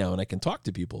thing now and I can talk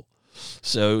to people.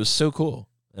 So it was so cool.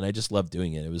 And I just loved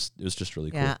doing it. It was just really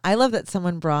cool. Yeah, I love that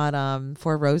someone brought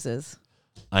 4 Roses.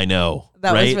 I know.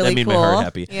 That right? was really That made cool. my heart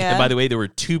happy. Yeah. And by the way, there were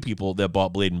 2 people that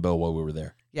bought Blade and Bow while we were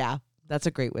there. Yeah, that's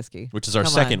a great whiskey. Which is our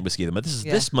second whiskey of the month. This is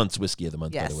this month's whiskey of the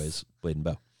month, by the way, is Blade and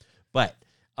Bow. But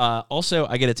also,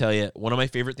 I got to tell you, one of my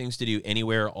favorite things to do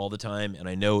anywhere all the time, and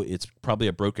I know it's probably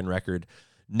a broken record,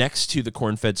 next to the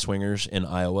Corn-Fed Swingers in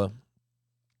Iowa,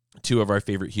 2 of our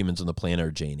favorite humans on the planet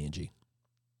are Jay and Angie.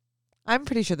 I'm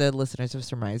pretty sure the listeners have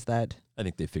surmised that. I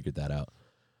think they figured that out.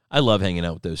 I love hanging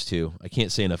out with those 2. I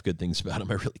can't say enough good things about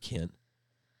them. I really can't.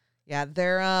 Yeah,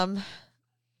 they're I'm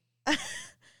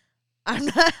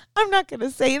not going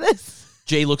to say this.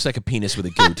 Jay looks like a penis with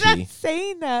a goatee. I'm not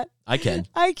saying that. I can.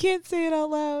 I can't say it out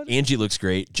loud. Angie looks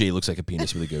great. Jay looks like a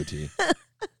penis with a goatee.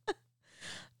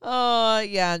 Oh,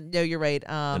 yeah. No, you're right.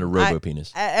 And a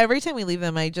robo-penis. Every time we leave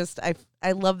them, I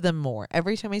love them more.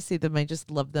 Every time I see them, I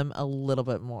just love them a little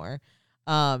bit more.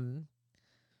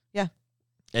 Yeah.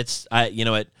 You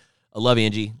know what? I love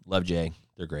Angie. Love Jay.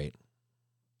 They're great.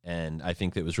 And I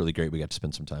think that was really great. We got to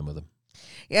spend some time with them.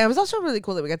 Yeah, it was also really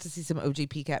cool that we got to see some OG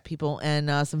PCAP people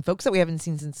and some folks that we haven't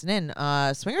seen since then.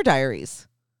 Swinger Diaries.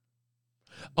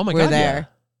 Oh, my We're God. there.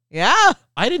 Yeah.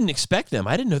 I didn't expect them.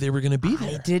 I didn't know they were going to be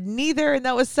there. I didn't either, and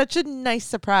that was such a nice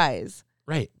surprise.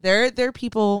 Right. They're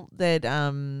people that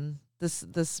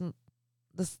this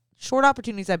short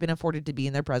opportunities I've been afforded to be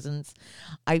in their presence,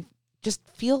 I just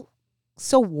feel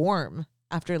so warm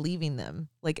after leaving them,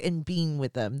 like, and being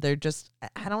with them. They're just,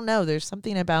 I don't know, there's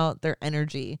something about their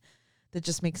energy that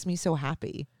just makes me so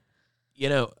happy. You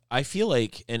know, I feel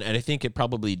like, and I think it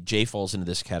probably, Jay falls into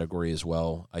this category as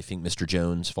well. I think Mr.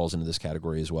 Jones falls into this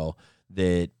category as well,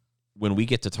 that when we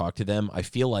get to talk to them, I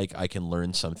feel like I can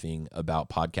learn something about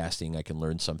podcasting. I can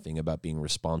learn something about being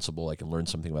responsible. I can learn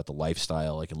something about the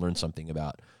lifestyle. I can learn something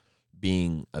about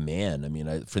being a man. I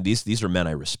mean, for these are men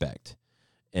I respect.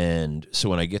 And so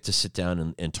when I get to sit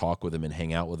down and talk with them and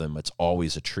hang out with them, it's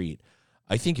always a treat.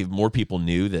 I think if more people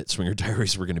knew that Swinger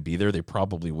Diaries were going to be there, they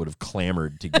probably would have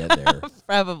clamored to get there.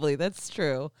 Probably. That's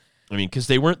true. I mean, because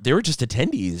they were just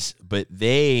attendees, but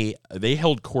they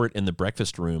held court in the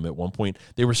breakfast room at one point.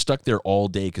 They were stuck there all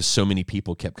day because so many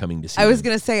people kept coming to see I was them.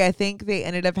 gonna say, I think they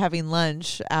ended up having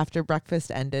lunch after breakfast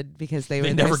ended because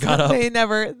they never got up. They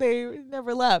never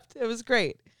left. It was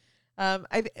great.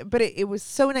 But it was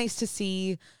so nice to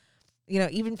see,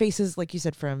 even faces like you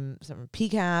said from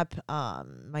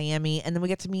PCAP, Miami, and then we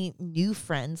get to meet new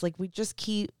friends. Like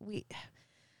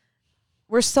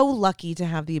we're so lucky to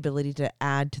have the ability to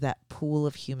add to that pool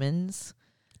of humans.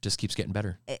 Just keeps getting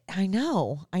better. I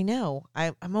know.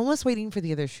 I'm almost waiting for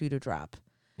the other shoe to drop.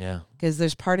 Yeah. Because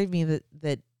there's part of me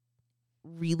that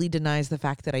really denies the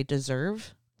fact that I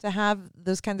deserve to have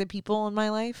those kinds of people in my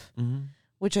life,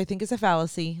 which I think is a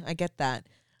fallacy. I get that.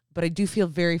 But I do feel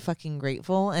very fucking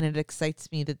grateful, and it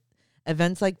excites me that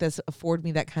events like this afford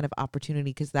me that kind of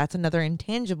opportunity, because that's another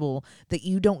intangible that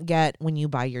you don't get when you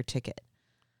buy your ticket.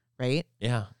 Right?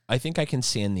 Yeah. I think I can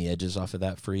sand the edges off of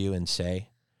that for you and say,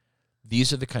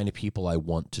 these are the kind of people I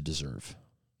want to deserve.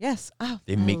 Yes. Oh,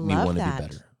 they make me want to be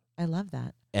better. I love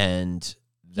that. And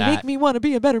you make me want to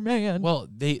be a better man. Well,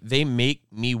 they make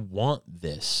me want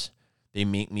this. They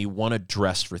make me want to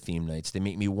dress for theme nights. They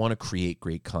make me want to create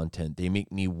great content. They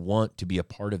make me want to be a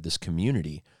part of this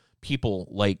community.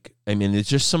 People it's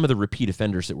just some of the repeat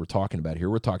offenders that we're talking about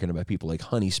here. We're talking about people like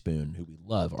Honey Spoon, who we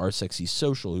love, Our Sexy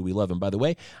Social, who we love. And by the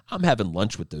way, I'm having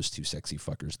lunch with those two sexy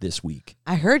fuckers this week.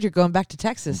 I heard you're going back to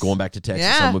Texas. I'm going back to Texas.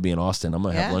 Yeah. I'm going to be in Austin. I'm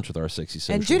going to have lunch with Our Sexy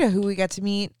Social. And Judah, who we got to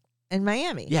meet in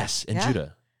Miami. Yes, and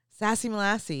Judah. Sassy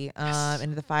Molassy,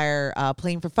 Into the Fire,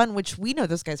 Playing for Fun, which we know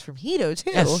those guys from Hito, too.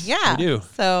 Yes, yeah. we do.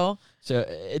 So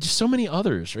just so many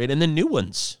others, right? And then new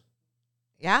ones.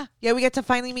 Yeah, we get to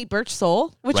finally meet Birch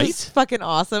Soul, which Right? is fucking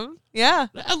awesome. Yeah.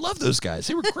 I love those guys.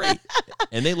 They were great.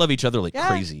 And they love each other like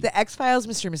crazy. The X-Files,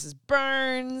 Mr. and Mrs.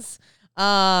 Burns,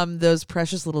 those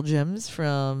precious little gems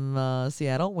from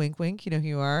Seattle. Wink, wink. You know who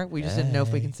you are. We just didn't know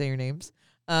if we can say your names.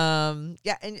 And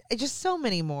just so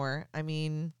many more. I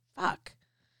mean, fuck.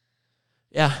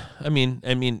 Yeah, I mean,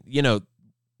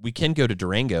 we can go to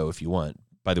Durango if you want.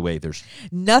 By the way, there's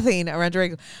nothing around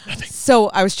Durango. So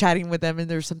I was chatting with them, and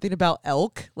there's something about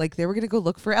elk. Like, they were going to go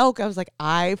look for elk. I was like,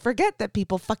 I forget that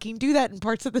people fucking do that in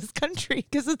parts of this country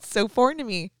because it's so foreign to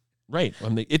me. Right.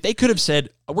 If they could have said,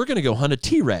 we're going to go hunt a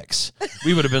T-Rex,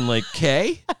 we would have been like,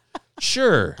 okay,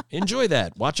 sure, enjoy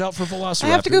that. Watch out for velociraptors. I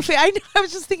have to go feed. I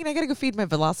was just thinking I got to go feed my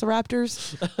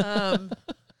velociraptors.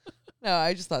 No,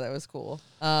 I just thought that was cool.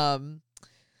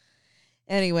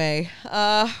 Anyway,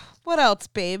 what else,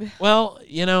 babe? Well,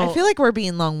 I feel like we're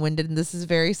being long-winded, and this is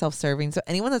very self-serving. So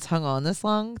anyone that's hung on this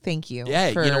long, thank you. Yeah,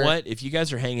 you know what? If you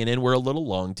guys are hanging in, we're a little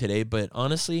long today, but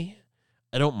honestly,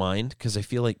 I don't mind because I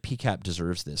feel like PCAP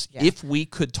deserves this. Yeah. If we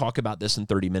could talk about this in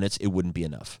 30 minutes, it wouldn't be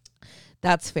enough.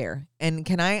 That's fair. And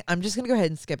I'm just going to go ahead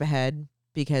and skip ahead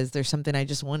because there's something I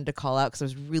just wanted to call out because I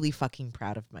was really fucking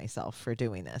proud of myself for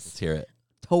doing this. Let's hear it.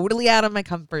 Totally out of my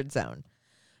comfort zone.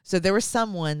 So there was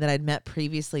someone that I'd met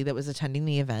previously that was attending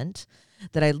the event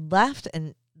that I left,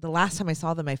 and the last time I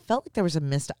saw them, I felt like there was a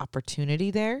missed opportunity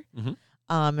there. Mm-hmm.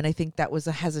 And I think that was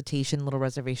a hesitation, little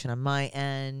reservation on my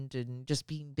end, and just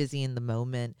being busy in the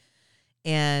moment.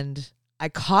 And I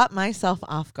caught myself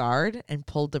off guard and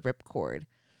pulled the ripcord.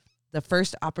 The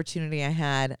first opportunity I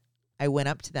had, I went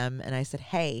up to them and I said,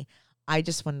 hey, I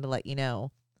just wanted to let you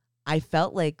know, I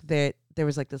felt like that there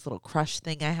was like this little crush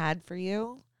thing I had for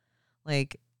you.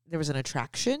 Like, there was an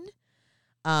attraction,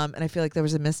 and I feel like there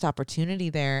was a missed opportunity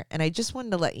there. And I just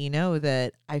wanted to let you know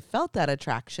that I felt that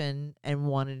attraction and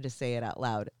wanted to say it out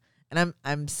loud. And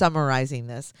I'm summarizing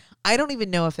this. I don't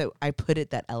even know if I put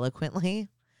it that eloquently,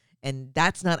 and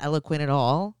that's not eloquent at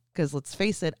all. Because let's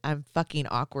face it, I'm fucking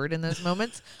awkward in those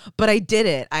moments. But I did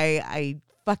it. I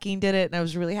fucking did it, and I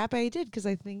was really happy I did because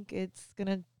I think it's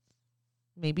gonna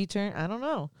maybe turn. I don't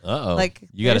know. Uh-oh. Like,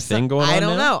 you got a thing going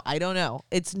on? I don't know.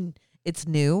 It's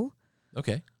new.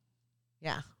 Okay.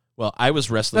 Yeah. Well, I was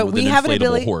wrestling with we an have inflatable an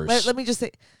ability, horse. Let me just say,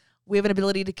 we have an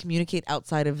ability to communicate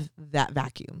outside of that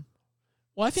vacuum.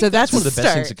 Well, I think that's one of the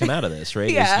best things that come out of this, right?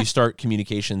 Yeah. Is you start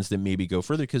communications that maybe go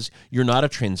further because you're not a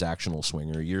transactional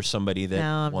swinger. You're somebody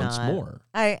that wants more.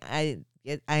 I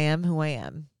am who I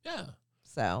am. Yeah.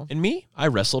 So. And me, I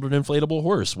wrestled an inflatable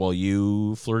horse while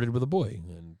you flirted with a boy,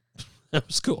 and that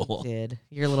was cool. You did.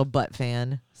 You're a little butt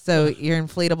fan. So your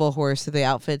inflatable horse, so the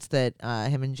outfits that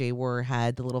him and Jay wore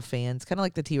had the little fans, kind of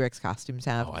like the T-Rex costumes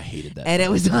have. Oh, I hated that. And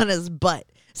it was on his butt.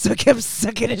 So it kept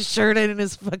sucking his shirt in and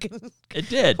his fucking It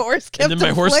did. horse kept and then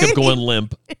my horse kept inflating. going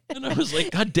limp. And I was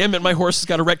like, God damn it, my horse has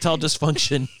got erectile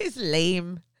dysfunction. He's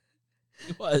lame.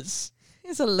 He was.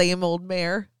 He's a lame old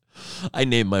mare. I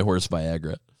named my horse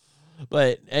Viagra.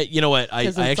 But you know what? I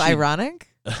Because it's actually, ironic.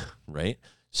 right?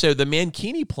 So the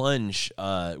Mankini plunge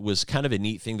was kind of a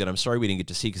neat thing that I'm sorry we didn't get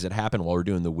to see because it happened while we were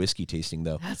doing the whiskey tasting,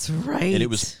 though. That's right.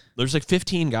 And there's like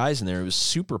 15 guys in there. It was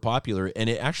super popular, and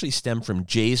it actually stemmed from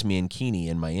Jay's Mankini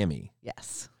in Miami.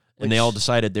 Yes. And they all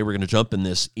decided they were going to jump in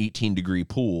this 18-degree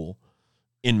pool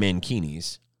in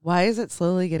Mankinis. Why is it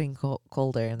slowly getting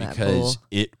colder in that pool? Because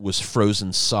it was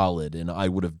frozen solid, and I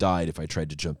would have died if I tried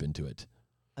to jump into it.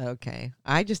 Okay.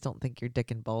 I just don't think your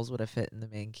dick and balls would have fit in the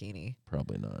Mankini.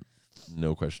 Probably not.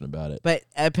 No question about it. But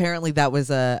apparently that was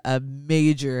a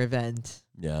major event.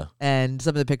 Yeah. And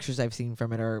some of the pictures I've seen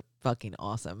from it are fucking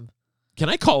awesome. Can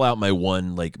I call out my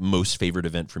one most favorite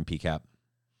event from PCAP?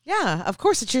 Yeah, of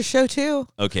course. It's your show, too.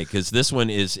 Okay, because this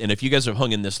one is, and if you guys have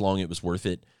hung in this long, it was worth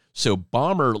it. So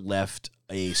Bomber left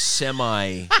a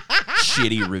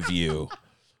semi-shitty review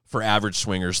for Average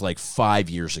Swingers like 5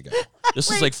 years ago.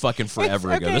 This is like fucking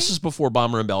forever ago. This is before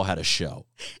Bomber and Bell had a show.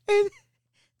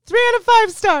 3 out of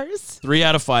 5 stars. 3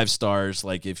 out of 5 stars.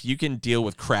 Like, if you can deal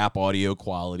with crap audio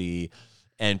quality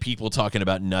and people talking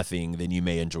about nothing, then you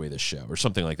may enjoy this show or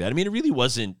something like that. I mean, it really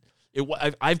wasn't.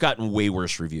 I've gotten way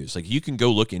worse reviews. Like, you can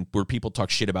go look in where people talk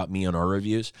shit about me on our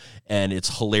reviews, and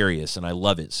it's hilarious, and I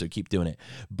love it, so keep doing it.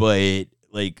 But,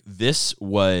 like, this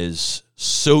was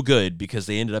so good because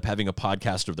they ended up having a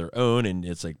podcast of their own, and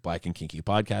it's like Black and Kinky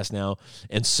Podcast now.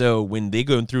 And so when they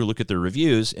go through look at their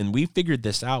reviews, and we figured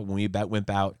this out when we went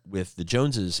out with the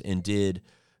Joneses and did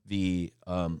the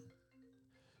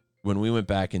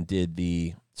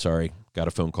sorry, got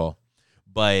a phone call.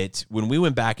 But when we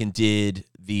went back and did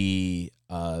the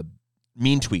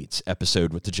Mean Tweets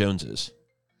episode with the Joneses.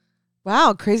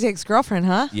 Wow, crazy ex-girlfriend,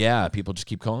 huh? Yeah, people just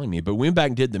keep calling me. But we went back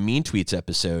and did the Mean Tweets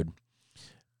episode.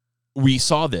 We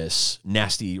saw this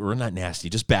nasty, or not nasty,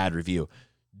 just bad review.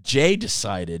 Jay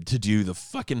decided to do the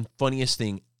fucking funniest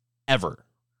thing ever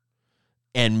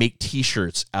and make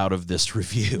T-shirts out of this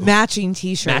review. Matching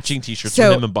T-shirts. Matching T-shirts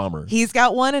from him and Bomber. He's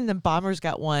got one, and then Bomber's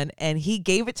got one, and he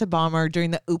gave it to Bomber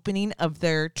during the opening of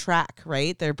their track,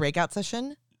 right? Their breakout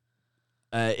session.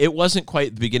 It wasn't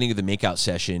quite the beginning of the makeout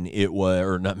session. It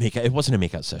wasn't a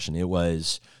makeout session. It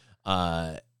was.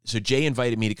 So Jay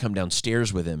invited me to come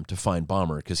downstairs with him to find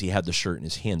Bomber because he had the shirt in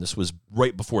his hand. This was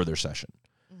right before their session.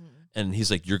 Mm-hmm. And he's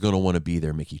like, "You're going to want to be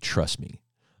there, Mickey. Trust me."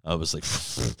 I was like,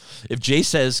 if Jay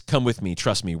says, "Come with me,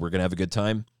 trust me, we're going to have a good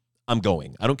time," I'm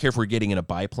going. I don't care if we're getting in a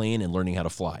biplane and learning how to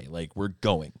fly. Like, we're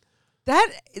going.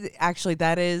 That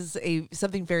is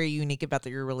something very unique about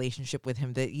your relationship with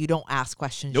him, that you don't ask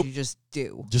questions, Nope. You just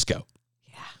do. Just go.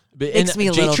 Yeah. Makes me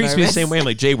a little Jay treats nervous. me the same way. I'm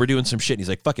like, "Jay, we're doing some shit." And he's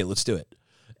like, "Fuck it, let's do it."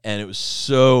 And it was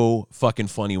so fucking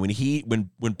funny when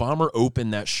Bomber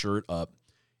opened that shirt up.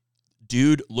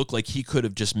 Dude looked like he could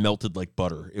have just melted like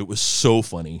butter. It was so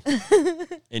funny.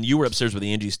 And you were upstairs with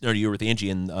Angie. No, you were with Angie,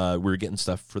 and we were getting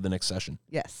stuff for the next session.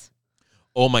 Yes.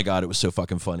 Oh my God, it was so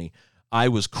fucking funny. I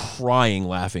was crying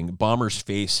laughing. Bomber's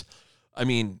face. I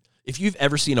mean, if you've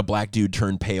ever seen a black dude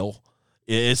turn pale,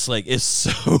 it's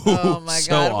so Oh my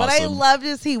so God. awesome. What I loved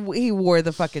is he wore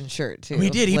the fucking shirt too. He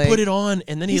did. He put it on,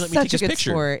 and then he let me take his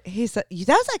picture. Sport. He said that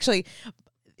was actually.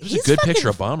 It was a good picture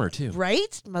of Bomber too,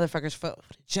 right? Motherfucker's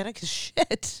photogenic as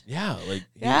shit. Yeah, like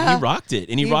Yeah. he rocked it,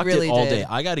 and he rocked really it all did. day.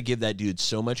 I got to give that dude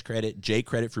so much credit. Jay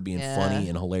credit for being funny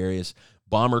and hilarious.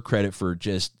 Bomber credit for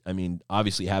just,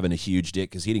 obviously having a huge dick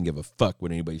because he didn't give a fuck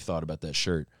what anybody thought about that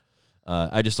shirt.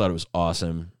 I just thought it was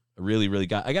awesome.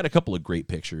 I got a couple of great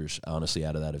pictures, honestly,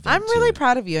 out of that event. I'm really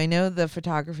proud of you. I know the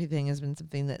photography thing has been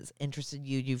something that's interested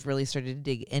you. You've really started to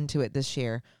dig into it this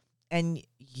year, and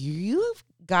you've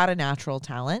got a natural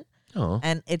talent. Oh.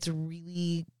 And it's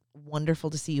really wonderful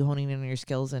to see you honing in on your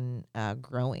skills and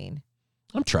growing.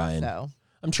 I'm trying. So,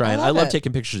 I'm trying. I love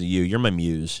taking pictures of you. You're my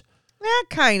muse. Yeah,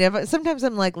 kind of. Sometimes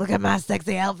I'm like, "Look at my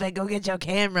sexy outfit. Go get your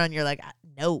camera." And you're like,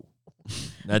 "No."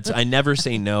 I never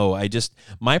say no.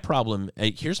 My problem,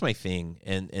 here's my thing,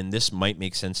 and this might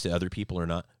make sense to other people or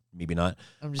not, maybe not.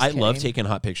 I love taking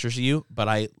hot pictures of you, but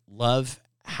I love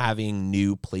having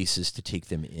new places to take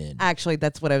them in. Actually,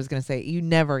 that's what I was going to say. You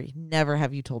never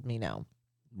have you told me no.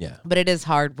 Yeah. But it is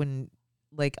hard when,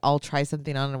 like, I'll try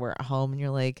something on and we're at home and you're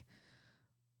like,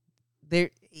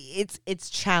 it's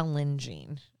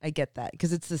challenging. I get that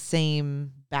because it's the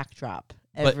same backdrop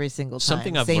every single time.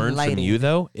 Something I've learned from you,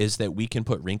 though, is that we can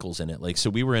put wrinkles in it. Like, so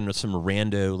we were in some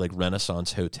rando, like,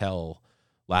 Renaissance hotel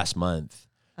last month,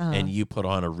 and you put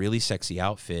on a really sexy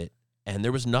outfit, and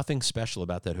there was nothing special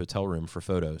about that hotel room for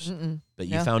photos. But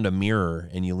you found a mirror,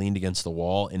 and you leaned against the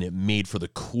wall, and it made for the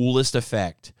coolest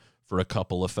effect for a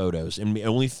couple of photos. And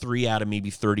only 3 out of maybe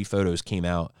 30 photos came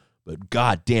out, but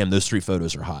god damn, those 3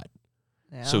 photos are hot.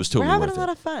 Yeah. So it was totally We're having worth a lot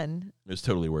it. of fun. It was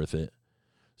totally worth it.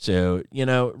 So,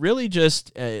 really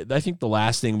just, I think the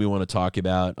last thing we want to talk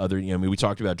about, we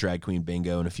talked about Drag Queen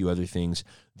Bingo and a few other things.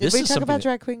 Did we talk about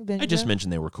Drag Queen Bingo? I just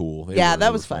mentioned they were cool.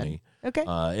 That was fun. Okay.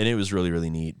 And it was really, really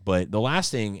neat. But the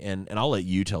last thing, and I'll let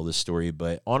you tell this story,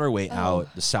 but on our way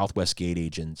out, the Southwest gate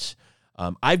agents,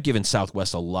 I've given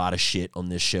Southwest a lot of shit on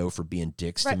this show for being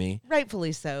dicks to me.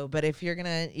 Rightfully so. But if you're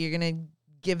gonna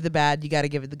give the bad, you got to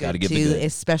give it the good too,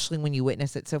 especially when you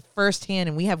witness it. So firsthand,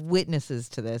 and we have witnesses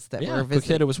to this that were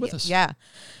visiting. Coquetta was with us. Yeah.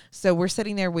 So we're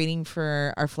sitting there waiting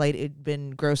for our flight. It'd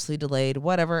been grossly delayed.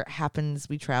 Whatever happens,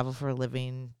 we travel for a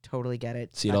living. Totally get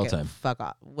it. See it all the time. Fuck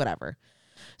off. Whatever.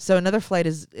 So another flight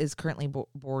is currently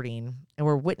boarding, and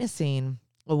we're witnessing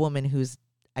a woman who's,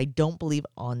 I don't believe,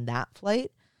 on that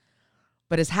flight,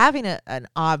 but is having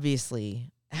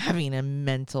obviously having a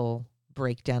mental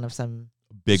breakdown of some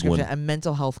big one, a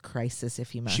mental health crisis,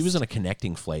 if you must. She was on a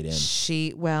connecting flight in.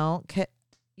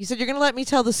 You said you're going to let me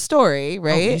tell the story,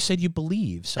 right? Oh, you said you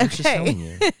believe, so I'm just telling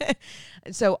you.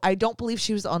 So I don't believe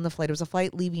she was on the flight. It was a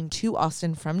flight leaving to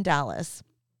Austin from Dallas,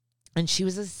 and she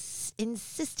was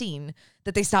insisting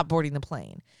that they stop boarding the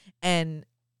plane. And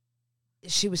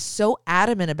she was so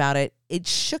adamant about it, it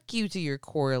shook you to your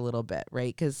core a little bit,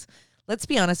 right? Because let's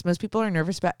be honest, most people are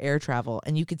nervous about air travel,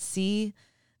 and you could see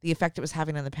the effect it was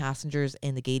having on the passengers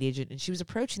and the gate agent. And she was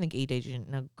approaching the gate agent.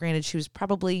 Now, granted, she was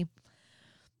probably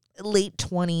late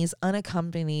 20s,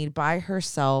 unaccompanied, by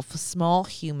herself, small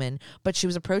human, but she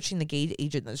was approaching the gate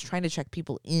agent that was trying to check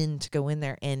people in to go in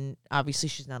there. And obviously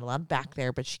she's not allowed back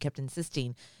there, but she kept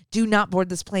insisting, do not board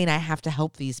this plane. I have to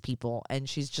help these people. And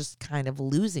she's just kind of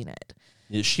losing it.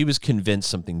 She was convinced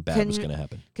something bad was going to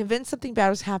happen. Convinced something bad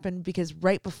was happening because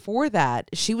right before that,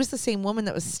 she was the same woman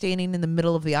that was standing in the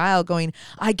middle of the aisle going,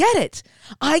 I get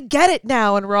it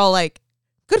now. And we're all like,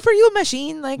 good for you,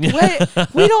 machine. Like,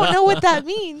 what? We don't know what that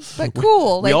means, but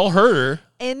cool. We all heard her.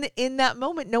 And in that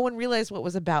moment, no one realized what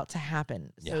was about to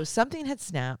happen. So something had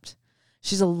snapped.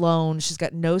 She's alone. She's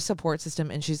got no support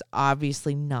system, and she's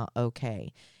obviously not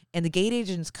okay. And the gate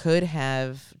agents could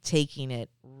have taken it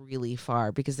really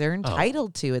far because they're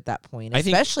entitled to at that point.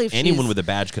 Especially if anyone with a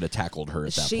badge could have tackled her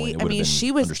at that point. It would have been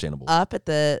she was understandable. Up at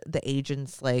the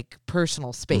agent's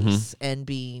personal space and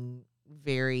being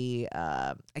very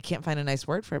I can't find a nice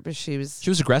word for it, but she was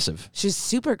aggressive. She's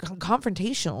super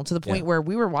confrontational to the point where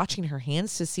we were watching her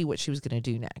hands to see what she was going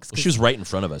to do next. She was right in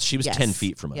front of us. She was 10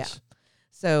 feet from us. Yeah.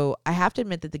 So I have to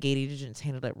admit that the gate agents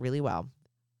handled it really well.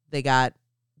 They got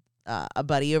a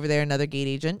buddy over there, another gate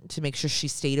agent, to make sure she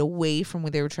stayed away from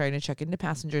where they were trying to check into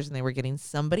passengers, and they were getting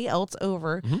somebody else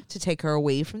over to take her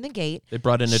away from the gate. They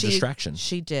brought in a distraction.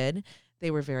 She did.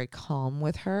 They were very calm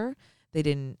with her. They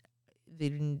did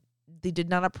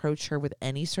not approach her with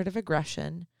any sort of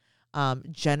aggression.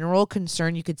 General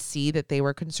concern, you could see that they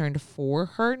were concerned for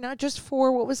her, not just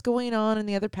for what was going on in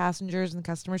the other passengers and the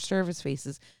customer service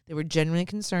faces. They were genuinely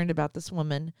concerned about this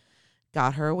woman,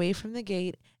 got her away from the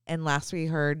gate, and last we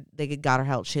heard, they got her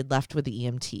help. She had left with the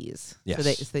EMTs.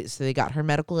 Yes. So they got her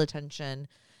medical attention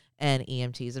and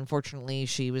EMTs. Unfortunately,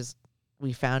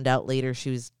 we found out later she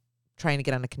was trying to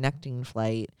get on a connecting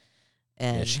flight.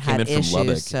 And she had came in issues, from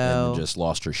Lubbock so, and just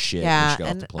lost her shit when she got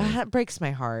off the plane. It breaks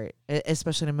my heart,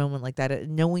 especially in a moment like that,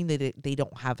 knowing that they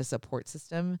don't have a support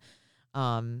system.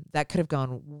 That could have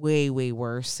gone way, way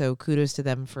worse. So kudos to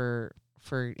them for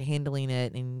handling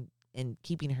it and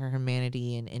keeping her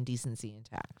humanity and decency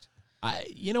intact.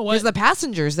 You know what? Because the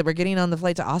passengers that were getting on the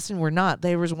flight to Austin were not.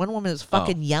 There was one woman that was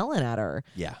fucking yelling at her.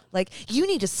 Yeah. Like, you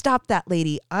need to stop that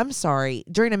lady. I'm sorry.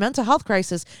 During a mental health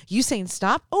crisis, you saying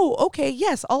stop? Oh, okay,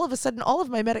 yes. All of a sudden, all of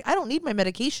my I don't need my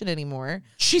medication anymore.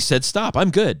 She said stop. I'm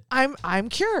good. I'm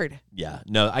cured. Yeah.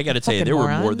 No, I got to tell you, there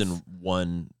morons. were more than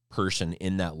one person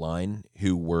in that line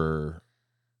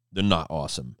they're not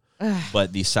awesome.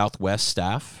 But the Southwest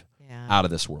staff, out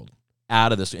of this world.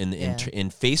 Out of this,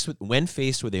 when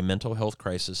faced with a mental health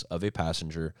crisis of a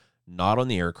passenger not on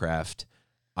the aircraft,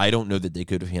 I don't know that they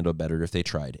could have handled better if they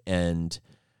tried. And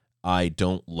I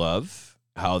don't love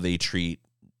how they treat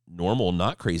normal,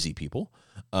 not crazy people.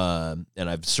 And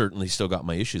I've certainly still got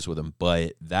my issues with them.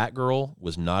 But that girl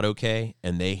was not okay,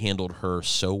 and they handled her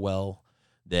so well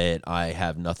that I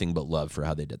have nothing but love for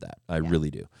how they did that. I really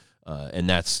do. And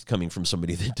that's coming from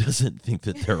somebody that doesn't think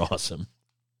that they're awesome.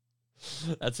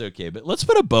 That's okay, but let's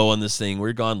put a bow on this thing.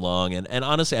 We're gone long, and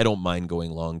honestly, I don't mind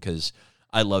going long because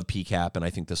I love PCAP, and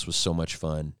I think this was so much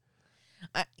fun.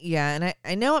 And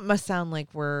I know it must sound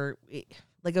like we're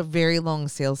like a very long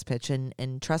sales pitch,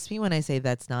 and trust me when I say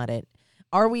that's not it.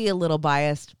 Are we a little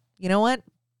biased? You know what?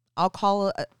 I'll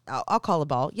call a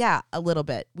ball. Yeah, a little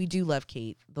bit. We do love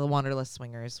Kate, the Wanderlust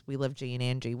Swingers. We love Jay and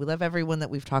Angie. We love everyone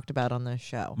that we've talked about on this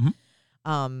show.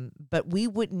 But we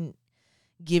wouldn't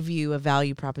give you a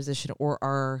value proposition or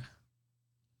our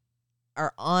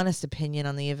honest opinion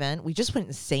on the event. We just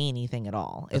wouldn't say anything at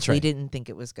all if we didn't think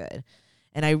it was good.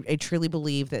 And I truly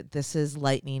believe that this is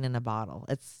lightning in a bottle.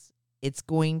 It's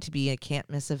going to be a can't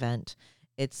miss event.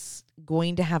 It's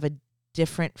going to have a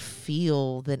different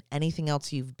feel than anything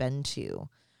else you've been to.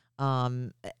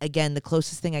 Again, the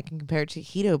closest thing I can compare it to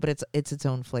Hito, but it's its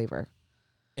own flavor.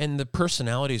 And the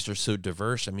personalities are so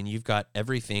diverse. I mean, you've got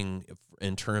everything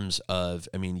in terms of,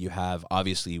 I mean,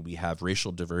 we have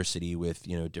racial diversity with,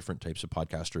 different types of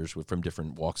podcasters from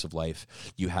different walks of life.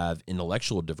 You have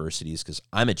intellectual diversities because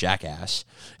I'm a jackass.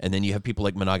 And then you have people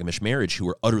like Monogamish Marriage who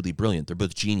are utterly brilliant. They're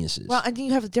both geniuses. Well, and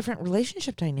you have different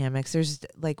relationship dynamics. There's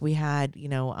like we had,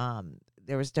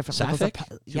 there was different Sapphic?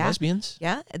 levels of lesbians?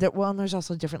 Yeah. And there's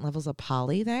also different levels of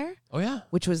poly there. Oh, yeah.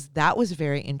 That was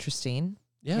very interesting.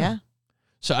 Yeah.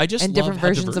 So I just and love different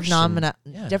versions of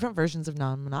different versions of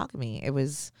non-monogamy. It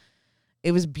was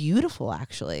beautiful,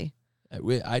 actually.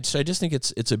 So I just think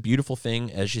it's a beautiful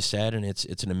thing, as you said, and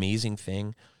it's an amazing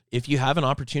thing. If you have an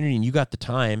opportunity and you got the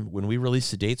time, when we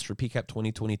release the dates for PCAP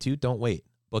 2022, don't wait,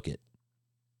 book it.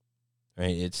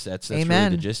 Right? That's really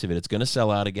the gist of it. It's going to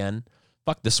sell out again.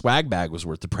 Fuck, the swag bag was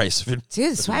worth the price of it.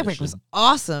 Dude, the swag bag was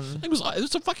awesome. It was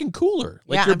a fucking cooler.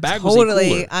 Like yeah, your bag was a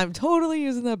cooler. I'm totally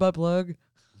using that butt plug.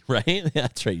 Right?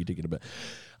 That's right. You're thinking about.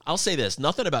 I'll say this: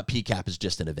 nothing about PCAP is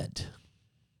just an event.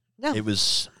 No, it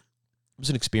was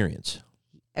an experience.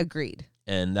 Agreed.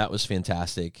 And that was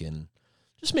fantastic. And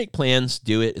just make plans,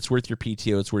 do it. It's worth your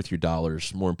PTO. It's worth your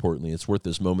dollars. More importantly, it's worth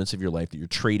those moments of your life that you're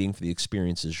trading for the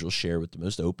experiences you'll share with the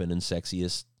most open and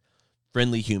sexiest,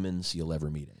 friendly humans you'll ever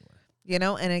meet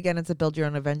anywhere. And again, it's a build your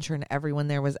own adventure, and everyone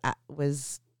there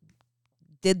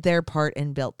did their part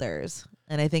and built theirs.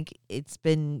 And I think it's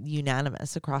been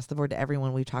unanimous across the board to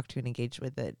everyone we talked to and engaged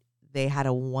with it. They had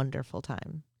a wonderful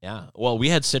time. Yeah. Well, we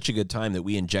had such a good time that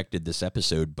we injected this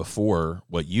episode before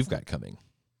what you've got coming.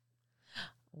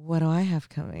 What do I have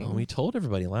coming? Well, we told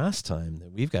everybody last time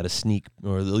that we've got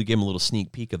they'll give them a little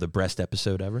sneak peek of the breast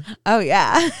episode ever. Oh,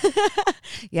 yeah.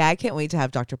 Yeah, I can't wait to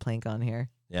have Dr. Plank on here.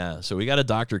 Yeah. So we got a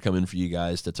doctor coming for you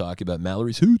guys to talk about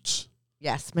Mallory's hoots.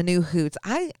 Yes, my new hoots.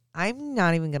 I'm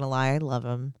not even going to lie. I love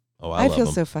them. Oh, I feel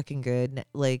them. So fucking good.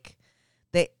 Like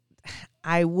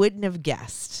I wouldn't have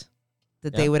guessed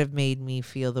that they would have made me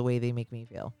feel the way they make me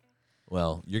feel.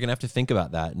 Well, you're going to have to think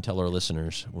about that and tell our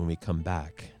listeners when we come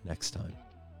back next time.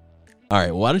 All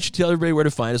right. Well, why don't you tell everybody where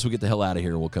to find us? We'll get the hell out of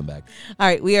here and we'll come back. All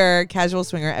right. We are Casual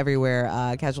Swinger everywhere.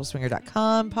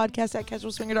 CasualSwinger.com, podcast at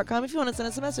CasualSwinger.com. If you want to send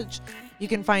us a message, you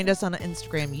can find us on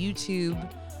Instagram, YouTube,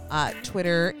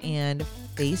 Twitter, and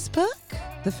Facebook.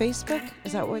 The Facebook?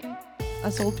 Is that what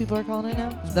us old people are calling it now?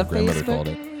 The grandmother Facebook. Called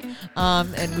it.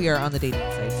 And we are on the dating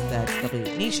sites. That's W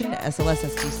Nation, SLS,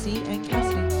 STC, and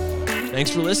Cassidy. Thanks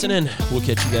for listening. We'll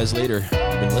catch you guys later. You've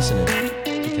been listening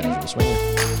to Casual Swinger.